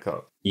hero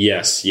cop.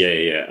 Yes,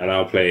 yeah. And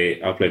I'll play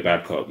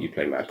bad cop. You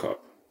play mad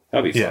cop.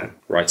 That'll be fun. Yeah.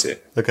 Write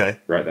it. Okay.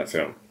 Write that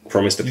film.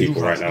 Promise the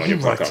people right now in your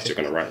podcast you're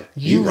going to write it.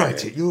 You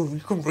write it. You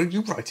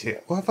write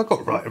it. Well, have I got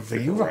to write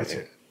everything? You write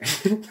it.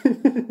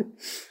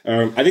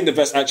 I think the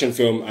best action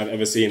film I've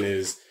ever seen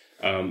is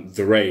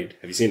The Raid.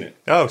 Have you seen it?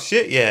 Oh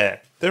shit! Yeah,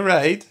 The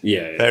Raid.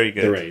 Yeah, very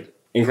good. The Raid,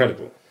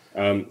 incredible.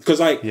 Because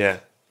I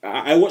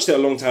watched it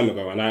a long time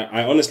ago, and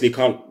I honestly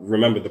can't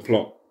remember the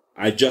plot.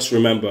 I just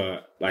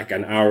remember like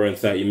an hour and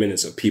 30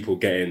 minutes of people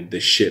getting the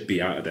shit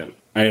beat out of them,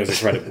 and it was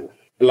incredible.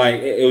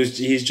 Like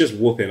he's just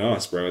whooping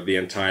ass, bro, the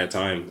entire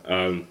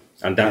time.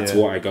 And that's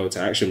what I go to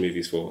action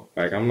movies for.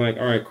 Like, I'm like,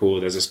 all right, cool,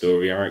 there's a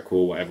story. All right,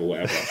 cool,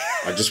 whatever.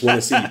 I just want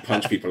to see you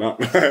punch people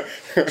up.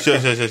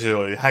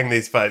 Sure. You hang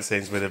these fight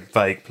scenes with a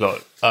vague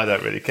plot. I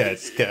don't really care.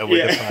 Just get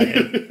away with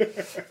fighting.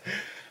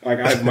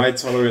 Like, my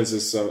tolerance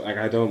is so, like,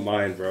 I don't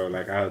mind, bro.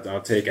 Like, I'll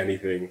take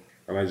anything.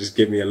 And I just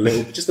give me a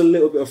little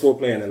bit of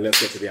foreplay and then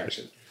let's get to the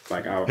action.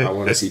 Like, I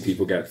want to see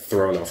people get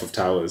thrown off of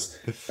towers.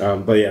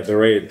 But yeah, the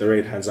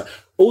raid hands up.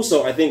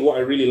 Also, I think what I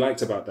really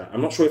liked about that,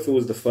 I'm not sure if it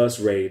was the first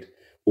raid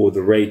or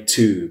the Raid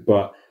 2,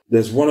 but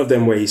there's one of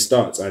them where he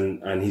starts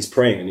and he's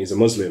praying and he's a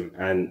Muslim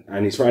and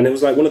he's praying. And it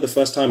was like one of the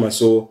first time I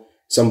saw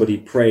somebody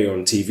pray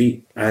on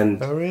TV. And,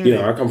 you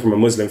know, I come from a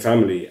Muslim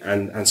family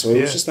and so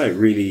it was just like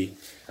really,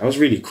 that was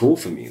really cool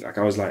for me. Like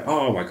I was like,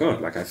 oh my God,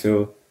 like I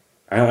feel,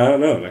 I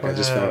don't know, like I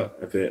just felt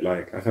a bit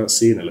like, I felt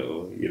seen a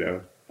little, you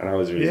know, and I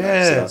was really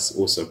like, so that's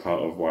also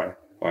part of why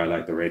I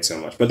like the Raid so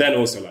much. But then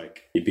also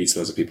like he beats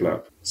loads of people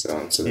up. So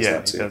there's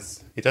that too.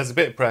 He does a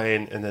bit of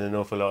praying and then an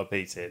awful lot of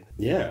beating.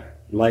 Yeah,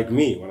 like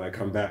me when I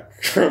come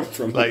back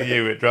from like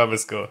you at drama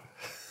school.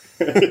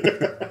 Oh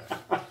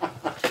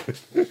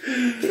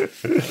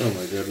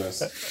my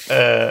goodness.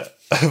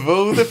 Of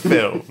all the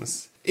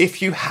films,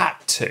 if you had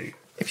to,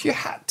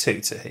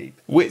 Toheeb,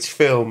 which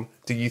film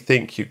do you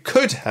think you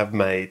could have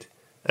made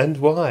and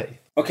why?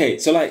 Okay,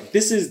 so like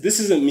this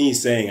isn't me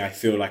saying I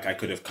feel like I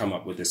could have come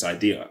up with this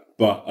idea,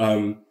 but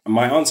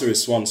my answer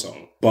is Swan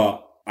Song.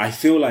 But I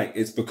feel like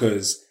it's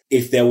because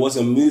if there was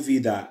a movie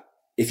that,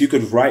 if you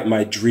could write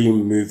my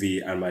dream movie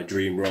and my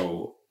dream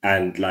role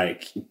and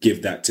like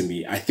give that to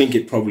me, I think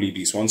it'd probably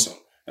be Swan Song.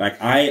 Like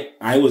I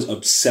was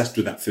obsessed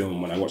with that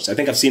film when I watched it. I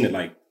think I've seen it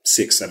like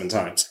 6-7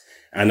 times.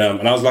 And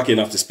I was lucky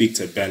enough to speak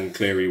to Ben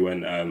Cleary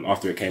when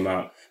after it came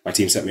out. My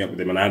team set me up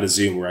with him and I had a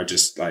Zoom where I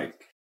just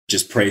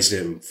praised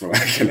him for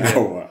like an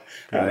hour.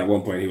 And at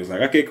one point he was like,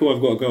 okay, cool,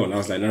 I've got to go. And I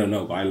was like,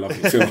 no, but I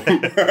love your film.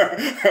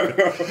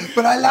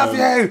 But I love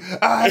you.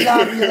 I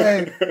love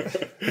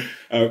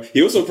you.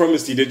 He also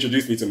promised he'd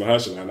introduce me to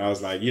Mahershala. And I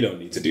was like, you don't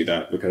need to do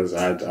that because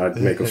I'd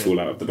make a fool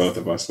out of the both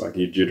of us. Like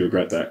you'd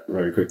regret that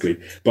very quickly.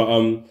 But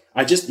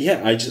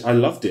I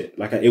loved it.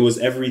 Like it was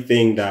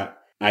everything that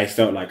I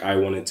felt like I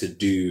wanted to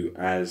do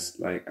as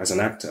an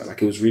actor.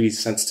 Like it was really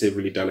sensitive,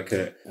 really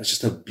delicate. It's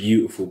just a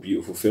beautiful,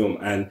 beautiful film.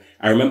 And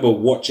I remember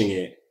watching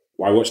it.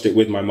 I watched it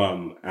with my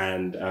mum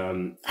and,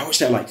 I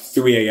watched it at like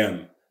 3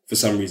 a.m. for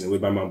some reason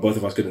with my mum. Both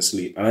of us couldn't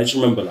sleep. And I just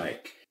remember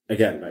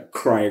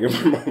crying in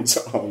my mum's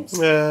arms.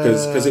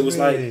 Cause it was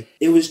really?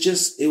 It was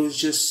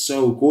just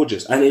so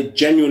gorgeous. And it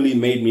genuinely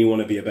made me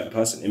want to be a better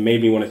person. It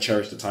made me want to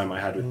cherish the time I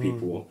had with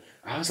people.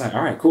 I was like,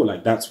 all right, cool.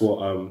 Like that's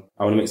what, I want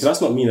to make. So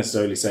that's not me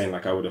necessarily saying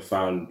like I would have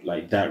found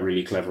like that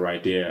really clever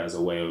idea as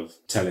a way of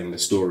telling the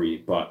story.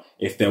 But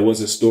if there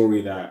was a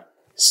story that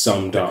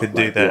summed up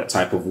like what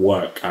type of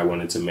work I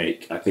wanted to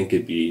make, I think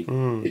it'd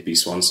be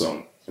Swan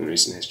Song in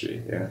recent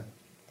history. Yeah.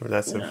 Well,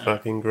 that's a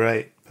fucking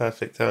great,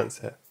 perfect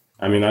answer.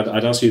 I mean,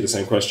 I'd ask you the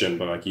same question,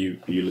 but like you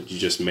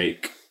just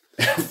make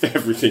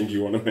everything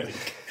you want to make.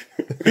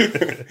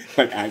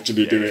 Like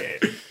actually do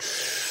it.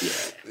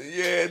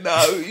 Yeah,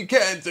 no, you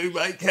can do,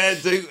 mate, can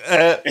do.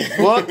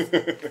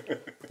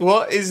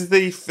 What is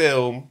the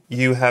film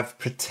you have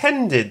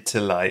pretended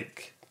to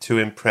like to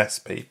impress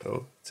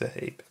people,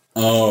 Toheeb?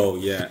 Oh,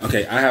 yeah.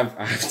 Okay, I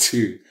have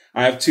two.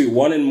 I have two.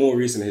 One in more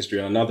recent history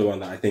and another one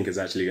that I think is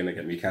actually going to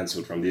get me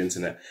cancelled from the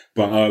internet.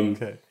 But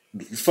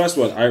first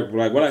one, I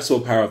like when I saw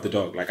Power of the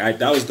Dog, like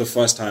that was the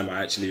first time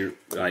I actually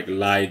like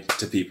lied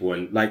to people,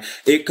 and like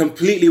it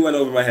completely went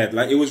over my head.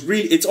 Like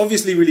it's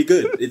obviously really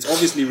good. It's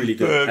obviously really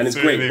good and it's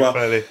really great. But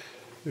funny.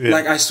 Yeah.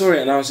 like I saw it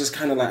and I was just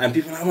kind of like, and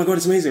people were like, oh my God,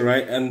 it's amazing,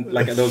 right? And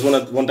like there was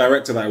one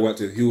director that I worked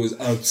with who was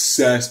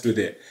obsessed with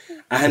it.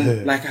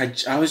 And like I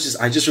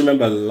just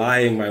remember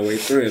lying my way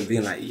through it and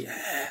being like,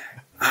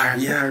 I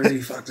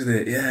really fucked with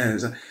it. Yeah.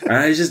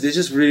 And it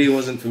just really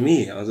wasn't for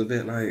me. I was a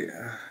bit like,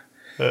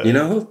 you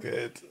know?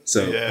 Good.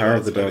 So yeah, Power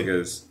of the Dog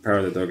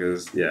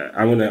is, yeah,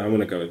 I'm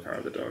gonna go with Power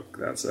of the Dog.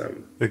 That's,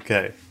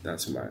 okay.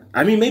 That's mine.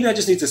 I mean, maybe I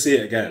just need to see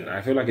it again.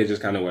 I feel like it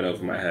just kind of went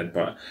over my head,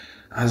 but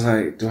I was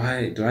like, do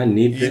I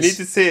need this? You need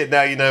to see it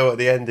now you know what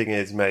the ending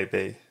is,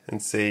 maybe.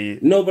 And see.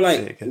 No, but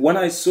like when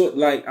I saw,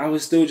 like I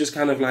was still just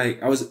kind of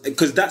like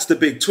because that's the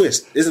big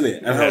twist, isn't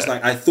it? And I was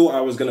like, I thought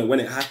I was gonna, when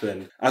it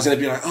happened, I was gonna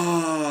be like,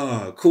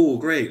 oh, cool,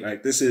 great,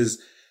 like this is.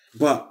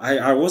 But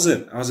I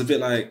wasn't. I was a bit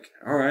like,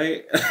 all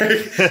right.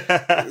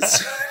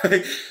 So,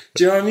 like,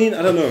 do you know what I mean?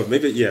 I don't know.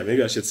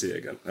 Maybe I should see it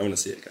again. I want to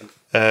see it again.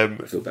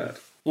 I feel bad.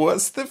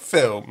 What's the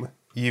film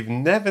you've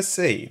never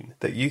seen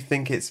that you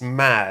think it's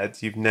mad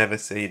you've never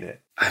seen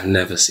it? I've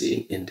never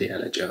seen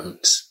Indiana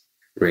Jones,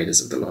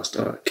 Raiders of the Lost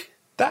Ark.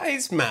 That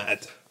is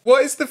mad.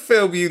 What is the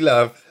film you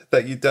love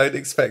that you don't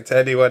expect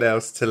anyone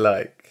else to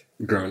like?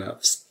 Grown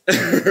Ups.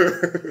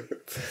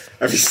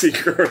 Have you seen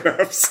Grown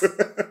Ups?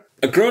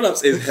 Grown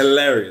Ups is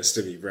hilarious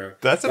to me, bro.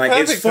 That's a like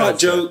perfect it's fart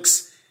answer.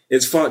 jokes.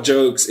 It's fart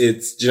jokes.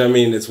 It's, do you know what I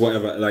mean? It's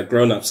whatever. Like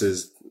Grown Ups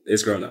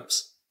it's Grown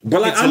Ups.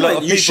 But like, I'm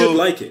like, you should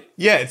like it.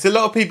 Yeah, it's a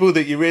lot of people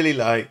that you really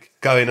like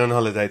going on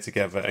holiday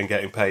together and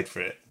getting paid for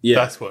it. Yeah.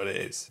 That's what it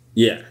is.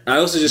 Yeah. I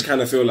also just kind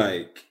of feel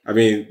like, I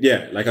mean,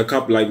 yeah, like a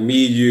couple, like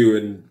me, you,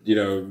 and, you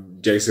know,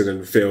 Jason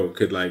and Phil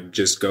could like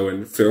just go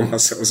and film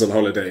ourselves on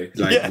holiday,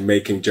 like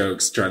making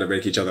jokes, trying to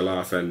make each other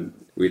laugh, and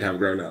we'd have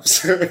Grown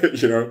Ups,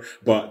 you know?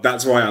 But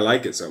that's why I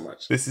like it so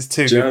much. This is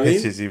two good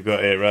pictures you've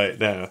got here right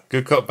now.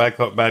 Good cop, bad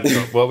cop, bad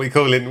cop. What are we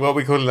calling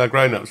our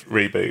Grown Ups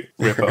reboot,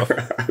 rip-off?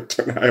 I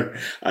don't know.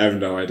 I have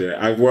no idea.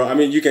 I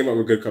mean, you came up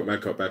with good cop,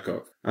 bad cop, bad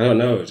cop. I don't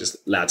know.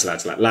 Just lads on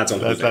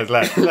holiday.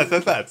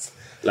 Lads.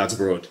 Lads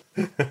abroad.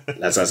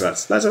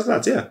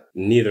 Lads, yeah.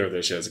 Neither of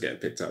those shows are getting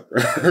picked up.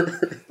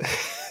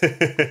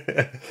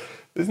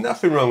 There's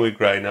nothing wrong with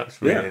Grown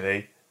Ups, really.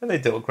 Yeah. And they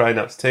did Grown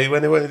Ups too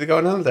when they wanted to go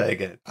on holiday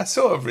again. I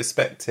sort of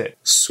respect it.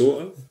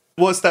 Sort of?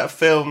 What's that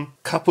film,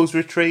 Couples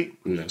Retreat?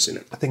 No, I've seen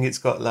it. I think it's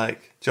got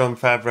like Jon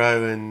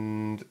Favreau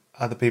and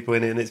other people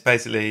in it, and it's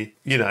basically,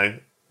 you know,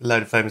 a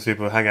load of famous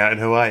people hang out in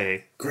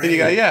Hawaii. Great. And you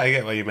go, yeah, I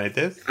get why you made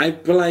this.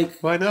 But like,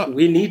 why not?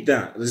 We need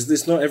that.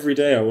 It's not every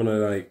day I want to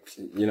like,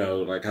 you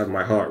know, like have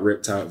my heart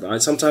ripped out.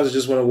 But sometimes I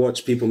just want to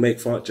watch people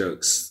make fart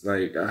jokes.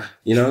 Like,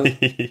 you know,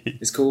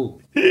 it's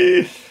cool.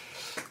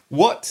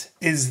 What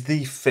is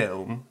the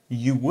film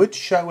you would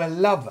show a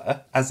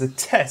lover as a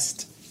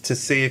test to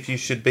see if you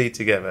should be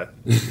together?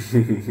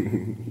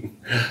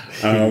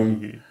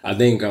 I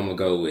think I'm gonna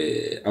go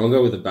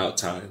with About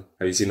Time.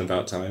 Have you seen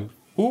About Time?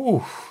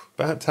 Ooh.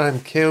 About Time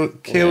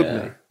killed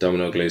me.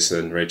 Domino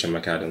Gleeson, Rachel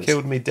McAdams.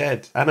 Killed me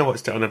dead. And I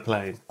watched it on a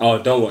plane.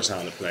 Oh, don't watch that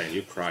on a plane.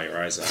 You cry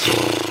your eyes out.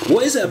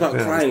 What is it about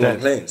crying on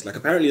planes? Like,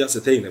 apparently that's the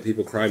thing, that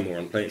people cry more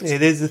on planes.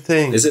 It is the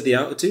thing. Is it the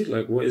altitude?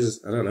 Like, what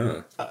is... I don't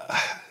know.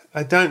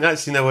 I don't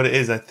actually know what it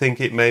is. I think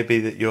it may be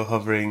that you're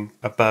hovering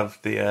above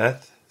the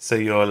earth. So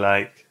you're,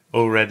 like,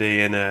 already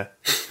in a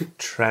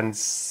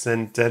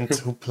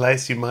transcendental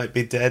place. You might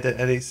be dead at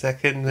any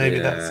second. Maybe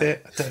that's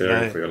it. I don't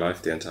know. For your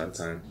life the entire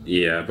time.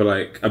 Yeah, but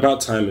like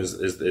About Time is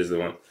the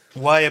one.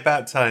 Why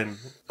About Time?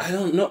 I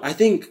don't know. I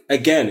think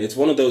again, it's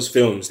one of those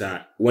films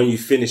that when you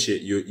finish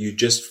it, you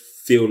just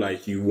feel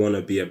like you want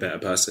to be a better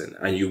person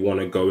and you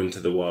want to go into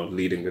the world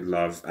leading with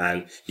love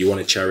and you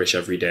want to cherish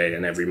every day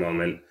and every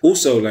moment.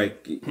 Also,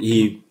 like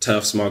he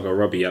turfs Margot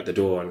Robbie at the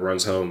door and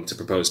runs home to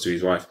propose to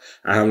his wife.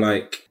 And I'm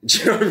like, do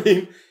you know what I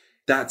mean?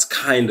 That's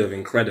kind of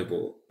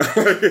incredible.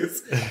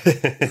 It's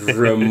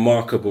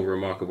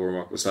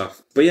remarkable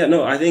stuff. But yeah,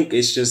 no, I think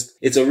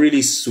it's a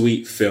really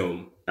sweet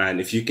film. And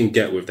if you can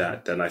get with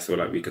that, then I feel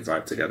like we could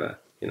vibe together,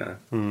 you know?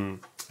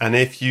 And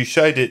if you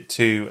showed it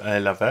to a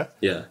lover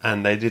yeah,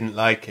 and they didn't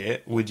like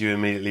it, would you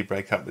immediately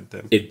break up with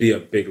them? It'd be a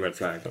big red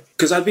flag.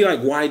 Because I'd be like,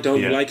 why don't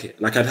you like it?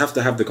 Like, I'd have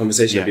to have the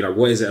conversation and be like,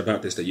 what is it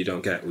about this that you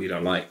don't get or you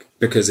don't like?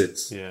 Because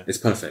it's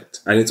perfect.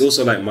 And it's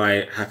also like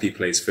my happy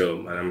place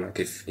film. And I'm like,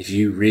 if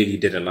you really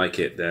didn't like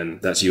it, then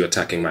that's you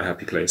attacking my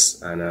happy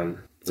place. And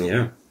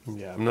yeah.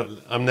 Yeah,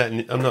 I'm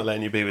not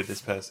letting you be with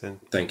this person.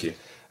 Thank you.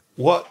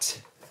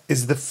 What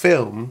is the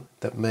film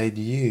that made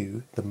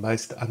you the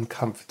most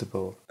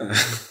uncomfortable?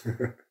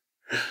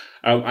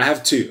 I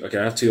have two. Okay,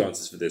 I have two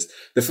answers for this.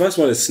 The first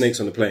one is Snakes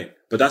on the Plane,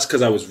 but that's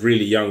because I was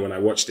really young when I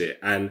watched it.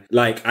 And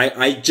like,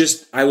 I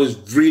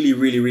was really,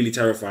 really, really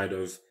terrified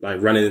of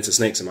like running into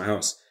snakes in my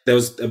house. There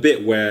was a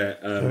bit where,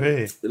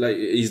 like,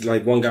 he's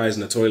like, one guy's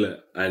in the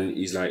toilet and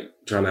he's like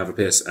trying to have a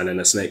piss and then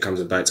a snake comes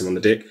and bites him on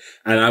the dick.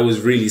 And I was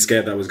really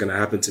scared that was going to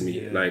happen to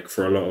me, like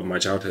for a lot of my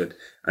childhood.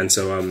 And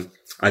so,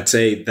 I'd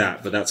say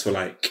that, but that's for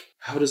like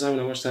how old was I when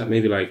I watched that?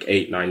 Maybe like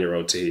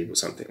 8-9-year-old Toheeb or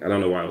something. I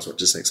don't know why I was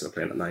watching Snakes on a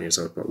Plane at 9 years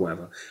old, but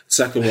whatever.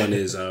 Second one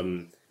is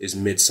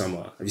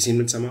Midsummer. Have you seen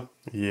Midsummer?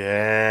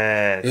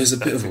 Yeah. It was a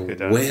bit of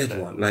a weird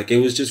one. Like,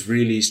 it was just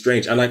really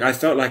strange. And like, I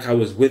felt like I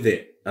was with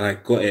it and I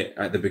got it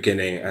at the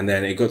beginning. And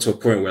then it got to a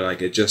point where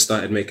like, it just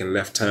started making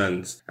left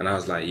turns. And I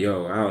was like,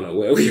 yo, I don't know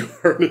where we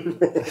are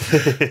anymore.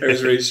 It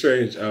was really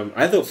strange.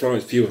 I thought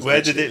Florence Pugh was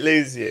Where did it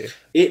lose you?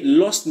 It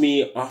lost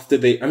me after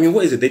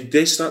what is it?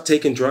 They start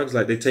taking drugs,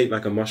 like they take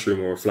like a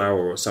mushroom or a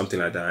flower or something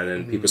like that, and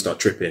then people start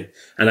tripping.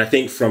 And I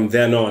think from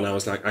then on, I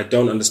was like, I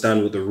don't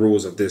understand what the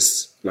rules of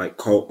this like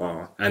cult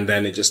are. And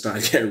then it just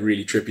started getting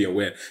really trippy and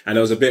weird. And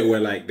there was a bit where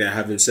like they're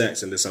having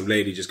sex and there's some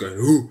lady just going,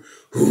 ooh.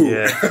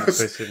 Yeah,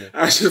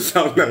 I just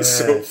found that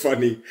so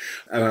funny.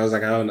 And I was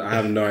like, I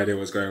have no idea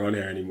what's going on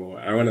here anymore.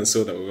 I went and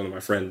saw that with one of my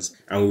friends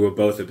and we were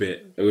both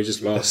we were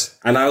just lost.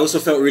 And I also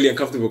felt really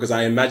uncomfortable because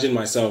I imagined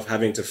myself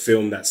having to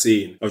film that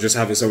scene of just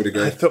having somebody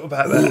go, I thought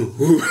about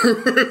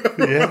that.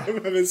 Yeah.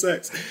 I'm having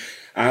sex.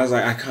 I was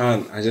like, I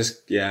can't.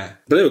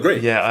 But they were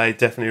great. Yeah, I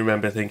definitely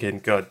remember thinking,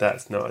 God,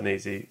 that's not an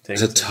easy thing.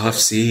 It's a tough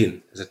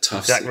scene. It's a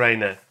tough Jack scene.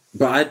 Rayner.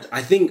 But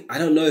I think, I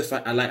don't know if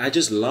I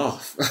just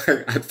laugh.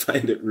 I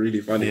find it really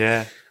funny.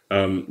 Yeah.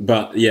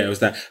 But yeah, it was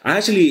that. I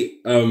actually,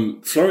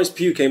 Florence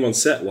Pugh came on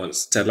set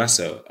once, Ted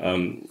Lasso.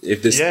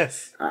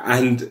 Yes.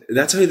 And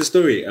that's how the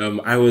story.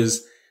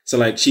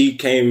 She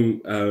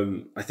came,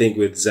 I think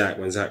with Zach,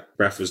 when Zach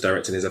Braff was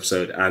directing his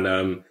episode,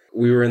 and,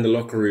 we were in the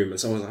locker room and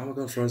someone was like, oh my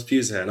God, Florence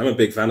Pugh's here. And I'm a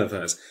big fan of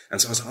hers.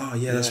 And so I was like, oh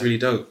yeah, that's really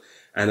dope.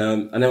 And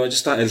then I just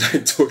started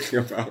like talking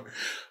about,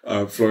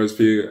 Florence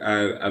Pugh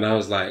and I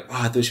was like,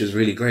 oh, I thought she was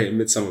really great in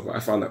Midsummer, but I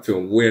found that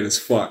film weird as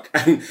fuck.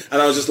 And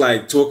I was just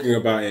like talking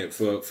about it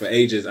for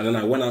ages. And then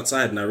I went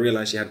outside and I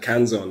realized she had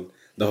cans on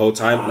the whole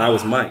time and I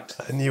was mic'd.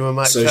 And you were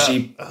mic'd so up.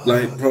 She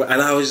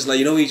and I was just like,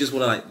 you know, you just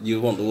want to like,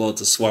 you want the world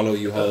to swallow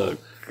you whole.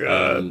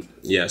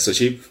 So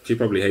she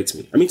probably hates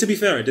me. I mean, to be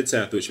fair, I did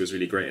say I thought she was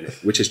really great in it,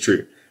 which is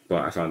true.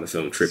 But I found the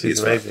film trippy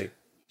as well.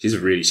 She's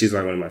amazing. She's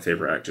like one of my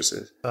favorite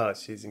actresses. Oh,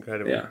 she's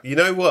incredible. Yeah. You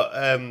know what?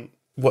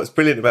 What's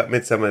brilliant about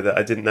Midsummer that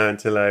I didn't know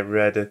until I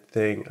read a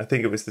thing, I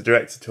think it was the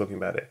director talking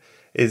about it,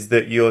 is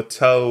that you're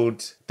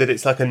told that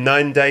it's like a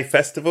 9-day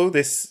festival,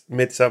 this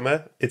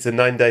Midsummer. It's a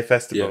 9-day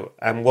festival.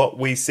 Yeah. And what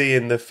we see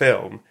in the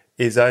film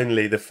is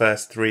only the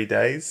first 3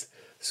 days.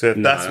 So if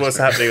that's what's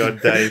happening on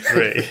day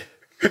 3...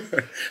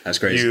 That's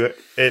crazy.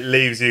 It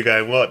leaves you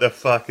going, what the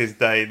fuck is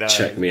day 9?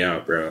 Check me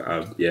out, bro.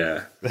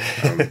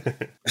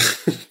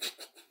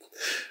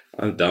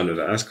 I'm done with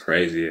that. That's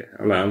crazy.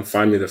 I'm like,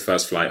 find me the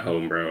first flight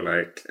home, bro.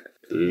 Like,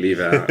 leave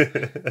it out.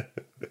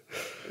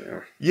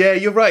 Yeah,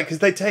 you're right, because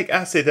they take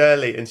acid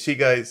early and she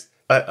goes,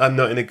 I'm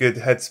not in a good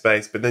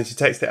headspace, but then she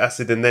takes the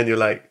acid and then you're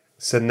like,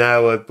 so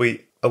now are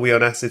we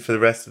on acid for the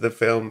rest of the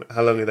film?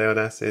 How long are they on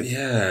acid?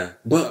 Yeah.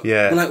 But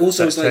like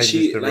also it's like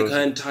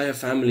her entire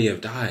family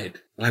have died.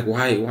 Like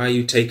why are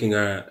you taking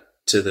her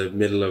to the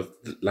middle of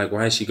like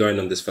why is she going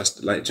on this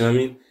festival? Like, do you know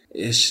what I mean?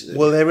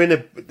 Well, they're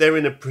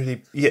in a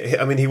pretty. Yeah,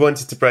 I mean, he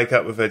wanted to break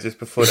up with her just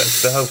before that.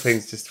 The whole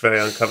thing's just a very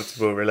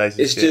uncomfortable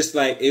relationship. It's just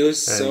like it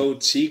was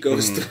she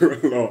goes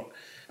through a lot,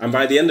 and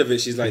by the end of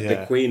it, she's like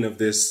the queen of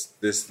this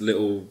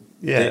little.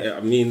 Yeah,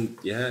 I mean,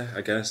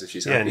 I guess if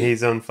she's happy. And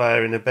he's on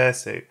fire in a bear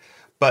suit.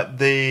 But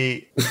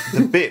the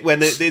bit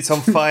when it's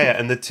on fire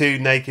and the two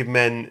naked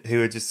men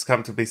who are just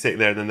comfortably sitting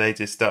there and then they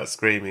just start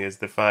screaming as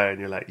the fire and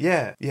you're like,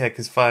 yeah,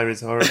 because fire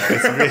is horrible.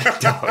 It's really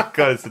dark.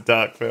 God, it's a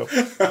dark film.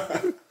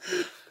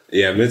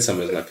 Yeah,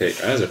 Midsummer's my pick.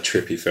 That was a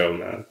trippy film,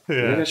 man.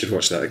 Yeah. Maybe I should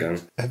watch that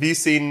again. Have you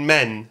seen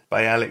Men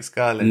by Alex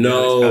Garland?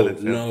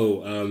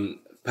 No.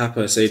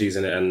 Papa Sadie's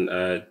in it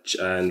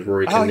and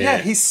Rory Kinnear. Oh yeah,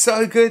 he's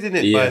so good in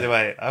it. By the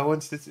way, I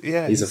wanted to.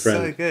 Yeah, he's a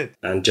friend. So good.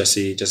 And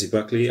Jesse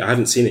Buckley. I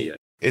haven't seen it yet.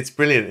 It's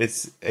brilliant.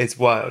 It's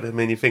wild. I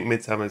mean, you think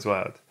Midsummer's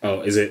wild. Oh,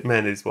 is it?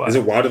 Men is wild. Is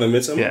it wilder than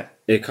Midsummer? Yeah.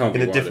 It can't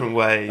be in a different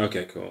way.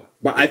 Okay, cool.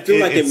 But I feel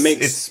like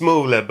it's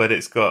smaller, but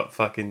it's got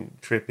fucking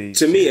trippy.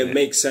 To me, it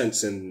makes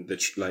sense in the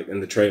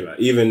trailer.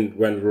 Even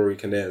when Rory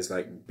Kinnear is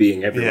like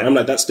being everywhere, I'm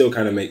like that still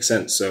kind of makes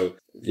sense. So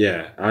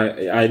yeah,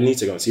 I need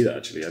to go and see that.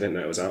 Actually, I didn't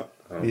know it was out.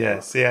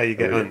 See how you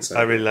get on.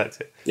 I really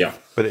liked it. Yeah,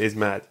 but it is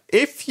mad.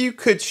 If you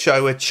could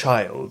show a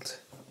child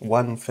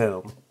one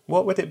film,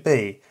 what would it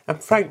be?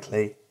 And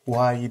frankly,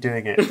 why are you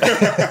doing it?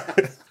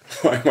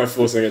 Why am I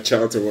forcing a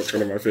child to watch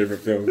one of my favorite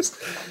films?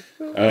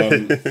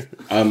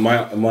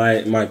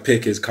 My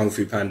pick is Kung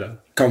Fu Panda.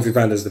 Kung Fu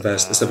Panda is the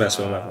best. It's the best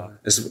film ever.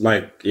 It's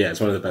like it's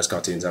one of the best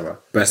cartoons ever.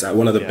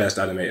 One of the best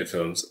animated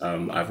films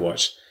I've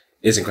watched.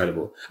 It's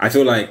incredible. I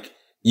feel like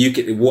you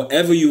can,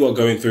 whatever you are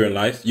going through in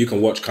life, you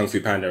can watch Kung Fu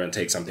Panda and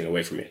take something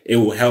away from it. It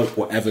will help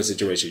whatever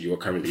situation you are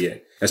currently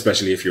in,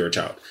 especially if you're a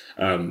child.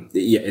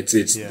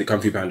 The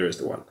Kung Fu Panda is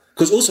the one.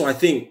 Because also I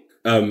think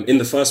in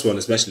the first one,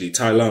 especially,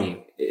 Tai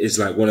Lung is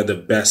like one of the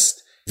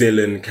best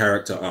villain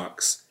character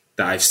arcs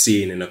that I've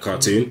seen in a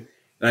cartoon.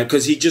 Like,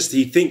 cause he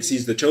thinks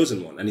he's the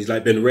chosen one and he's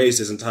like been raised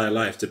his entire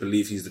life to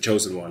believe he's the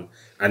chosen one.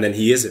 And then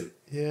he isn't.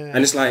 Yeah.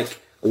 And it's like,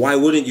 why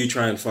wouldn't you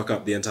try and fuck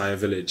up the entire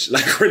village?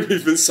 Like when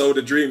you've been sold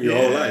a dream your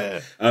whole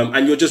life.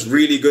 And you're just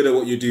really good at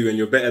what you do and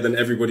you're better than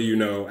everybody you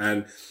know.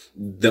 And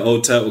the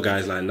old turtle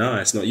guy's like, nah,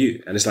 it's not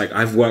you. And it's like,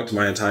 I've worked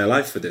my entire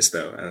life for this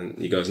though. And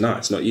he goes, nah,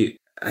 it's not you.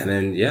 And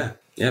then,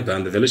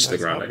 burn the village to the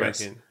ground, I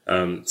guess.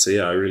 I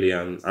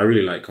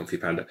really like Kung Fu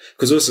Panda.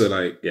 Because also,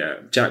 like,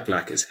 Jack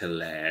Black is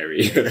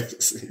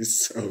hilarious. He's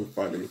so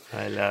funny.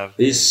 I love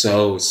him. He's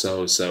so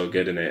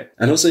good in it.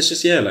 And also, it's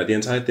just, like, the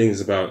entire thing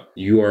is about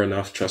you are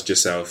enough, trust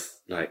yourself,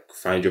 like,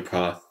 find your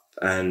path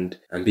and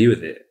be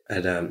with it.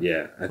 And,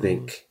 I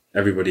think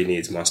everybody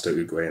needs Master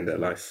Oogway in their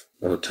life.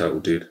 Oh, turtle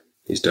dude.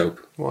 He's dope.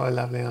 What a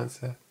lovely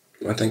answer.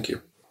 Well, thank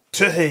you.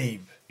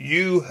 Toheeb,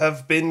 you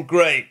have been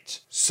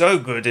great. So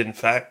good, in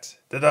fact,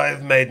 that I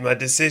have made my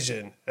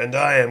decision and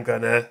I am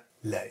gonna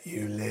let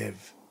you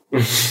live.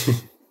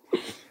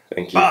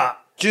 Thank you. But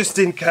just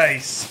in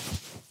case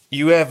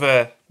you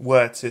ever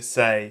were to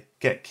say,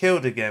 get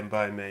killed again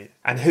by me,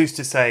 and who's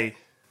to say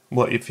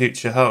what your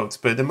future holds,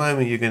 but at the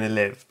moment you're going to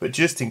live. But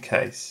just in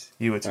case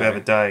you were to ever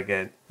die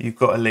again, you've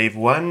got to leave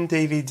one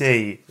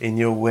DVD in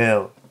your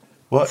will.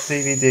 What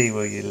DVD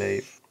will you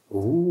leave?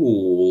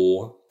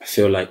 Ooh, I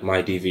feel like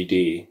my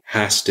DVD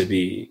has to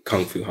be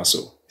Kung Fu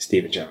Hustle.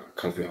 Stephen Chow,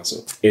 Kung Fu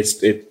Hustle. That's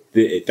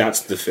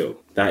the film.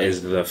 That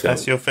is the film.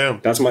 That's your film.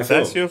 That's my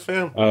film. That's your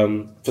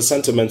film. For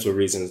sentimental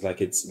reasons, like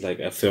it's like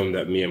a film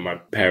that me and my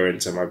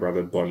parents and my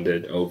brother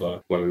bonded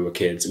over when we were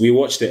kids. We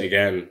watched it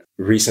again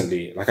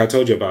recently. Like I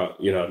told you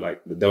about,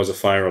 like there was a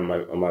fire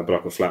on my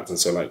block of flats, and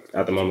so like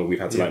at the moment we've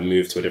had to like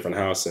move to a different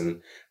house,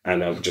 and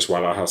just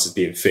while our house is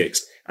being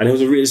fixed. And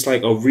it's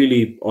like a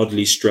really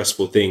oddly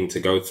stressful thing to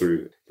go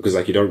through because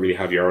like you don't really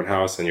have your own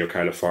house and you're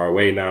kind of far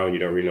away now and you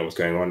don't really know what's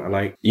going on. And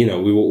like, we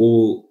were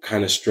all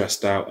kind of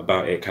stressed out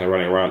about it, kind of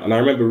running around. And I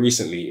remember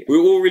recently we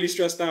were all really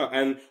stressed out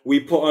and we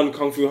put on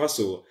Kung Fu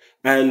Hustle.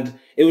 And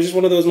it was just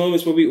one of those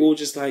moments where we all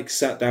just like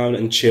sat down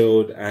and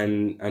chilled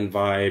and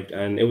vibed,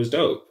 and it was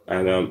dope.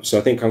 And so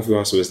I think Kung Fu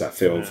Hustle is that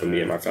film for me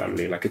and my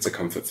family. Like it's a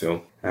comfort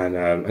film, and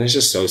it's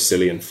just so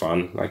silly and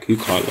fun. Like who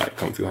can't like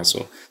Kung Fu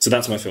Hustle? So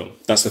that's my film.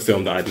 That's the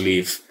film that I'd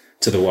leave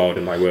to the world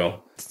in my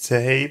will.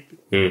 Toheeb,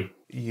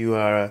 you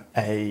are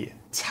a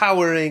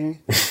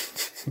towering,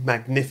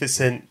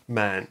 magnificent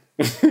man.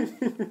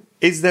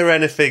 Is there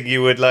anything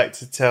you would like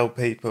to tell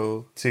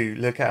people to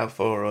look out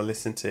for or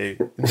listen to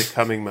in the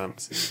coming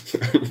months?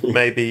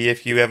 Maybe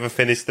if you ever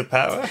finish The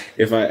Power?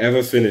 If I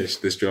ever finish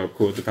this job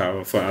called The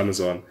Power for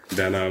Amazon,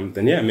 then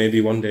yeah, maybe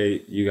one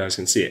day you guys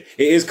can see it.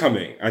 It is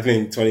coming. I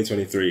think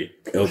 2023,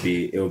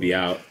 it'll be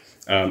out.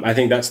 I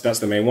think that's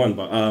the main one.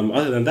 But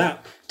other than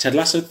that, Ted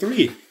Lasso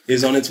 3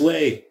 is on its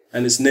way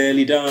and it's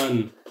nearly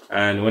done.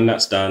 And when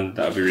that's done,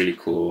 that'll be really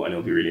cool and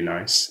it'll be really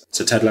nice.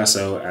 So Ted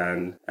Lasso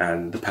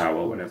and The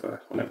Power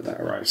whenever that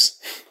arrives.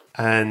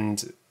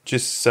 And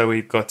just so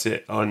we've got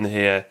it on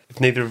here, if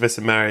neither of us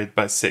are married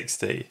by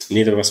 60.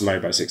 Neither of us are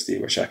married by 60.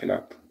 We're shacking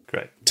up.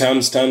 Great.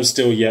 Terms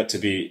still yet to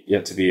be. We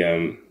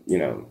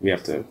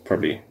have to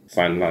probably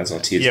finalise our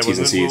T's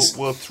and C's.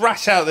 We'll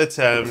thrash out the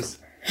terms.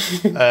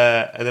 And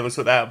then we'll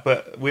sort that out.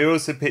 But we're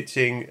also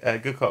pitching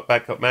Good Cop,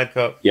 Bad Cop, Mad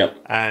Cop. Yep.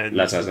 And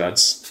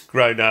Lads.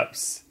 Grown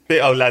Ups.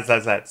 Lads.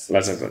 Lads.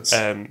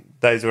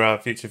 Those are our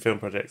future film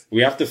projects.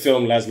 We have to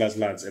film Lads in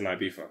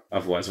Ibiza.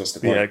 Otherwise, what's the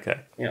point? Yeah,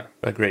 okay. Yeah.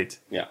 Agreed.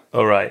 Yeah.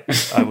 All right.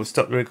 I will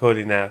stop the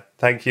recording now.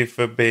 Thank you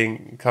for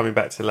coming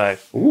back to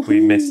life. Woohoo.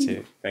 We missed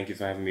you. Thank you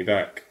for having me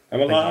back.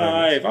 I'm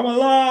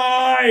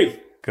alive.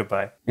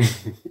 Goodbye.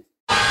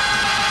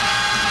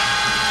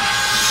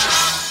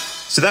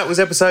 So that was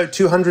episode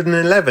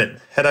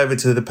 211. Head over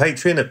to the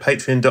Patreon at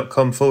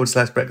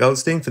patreon.com/Brett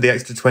Goldstein for the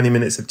extra 20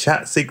 minutes of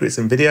chat, secrets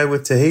and video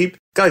with Toheeb.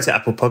 Go to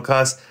Apple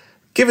Podcasts,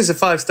 give us a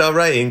 5-star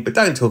rating, but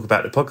don't talk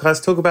about the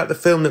podcast. Talk about the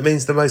film that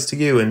means the most to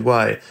you and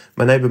why.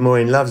 My neighbour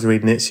Maureen loves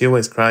reading it. She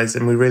always cries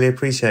and we really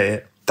appreciate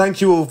it.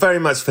 Thank you all very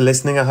much for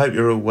listening. I hope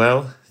you're all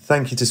well.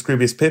 Thank you to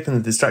Scroobius Pip and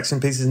the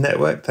Distraction Pieces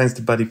Network. Thanks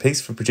to Buddy Peace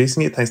for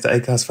producing it. Thanks to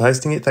Acast for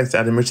hosting it. Thanks to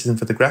Adam Richardson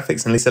for the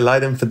graphics and Lisa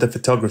Lydon for the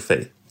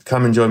photography.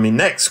 Come and join me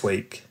next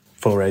week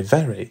for a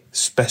very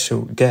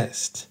special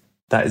guest.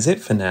 That is it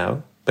for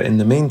now, but in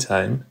the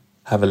meantime,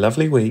 have a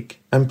lovely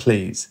week, and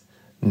please,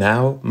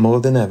 now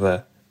more than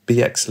ever,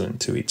 be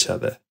excellent to each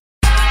other.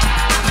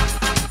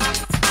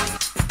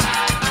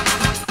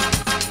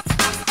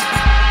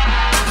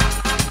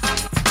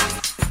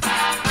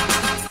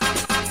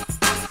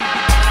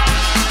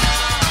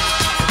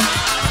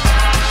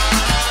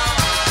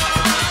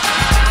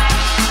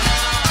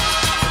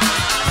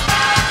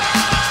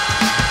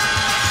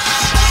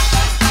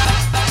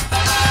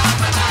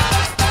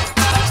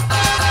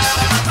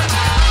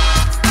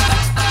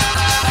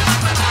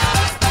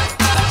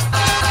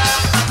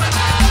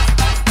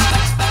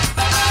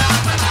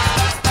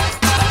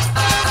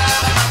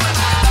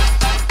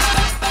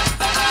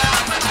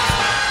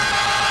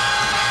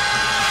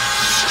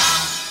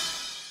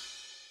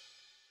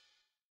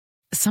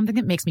 Something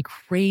that makes me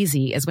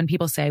crazy is when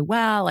people say,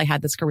 well, I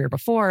had this career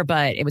before,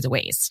 but it was a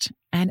waste.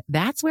 And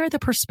that's where the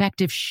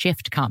perspective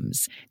shift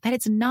comes, that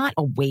it's not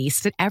a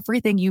waste, that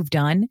everything you've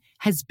done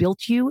has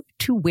built you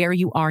to where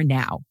you are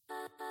now.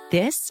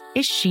 This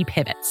is She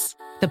Pivots,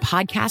 the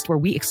podcast where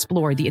we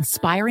explore the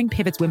inspiring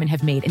pivots women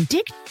have made and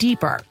dig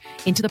deeper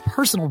into the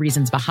personal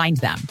reasons behind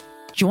them.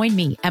 Join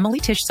me,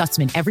 Emily Tish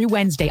Sussman, every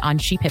Wednesday on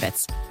She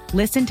Pivots.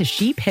 Listen to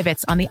She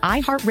Pivots on the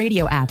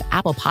iHeartRadio app,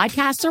 Apple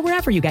Podcasts, or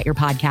wherever you get your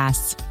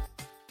podcasts.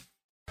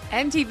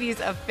 MTV's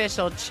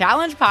official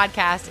Challenge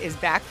podcast is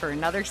back for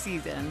another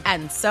season.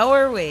 And so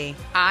are we.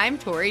 I'm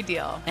Tori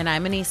Deal. And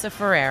I'm Anissa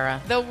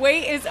Ferreira. The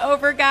wait is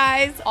over,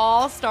 guys.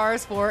 All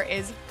Stars 4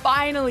 is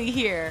finally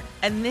here.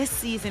 And this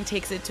season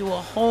takes it to a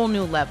whole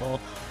new level.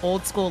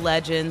 Old school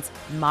legends,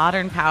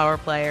 modern power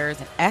players,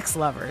 and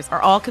ex-lovers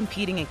are all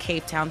competing in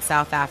Cape Town,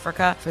 South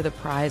Africa for the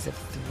prize of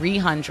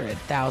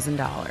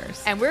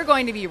 $300,000. And we're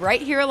going to be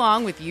right here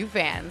along with you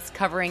fans,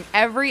 covering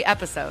every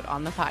episode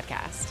on the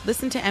podcast.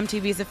 Listen to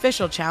MTV's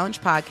official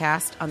Challenge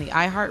podcast on the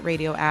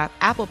iHeartRadio app,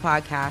 Apple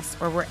Podcasts,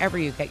 or wherever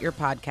you get your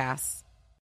podcasts.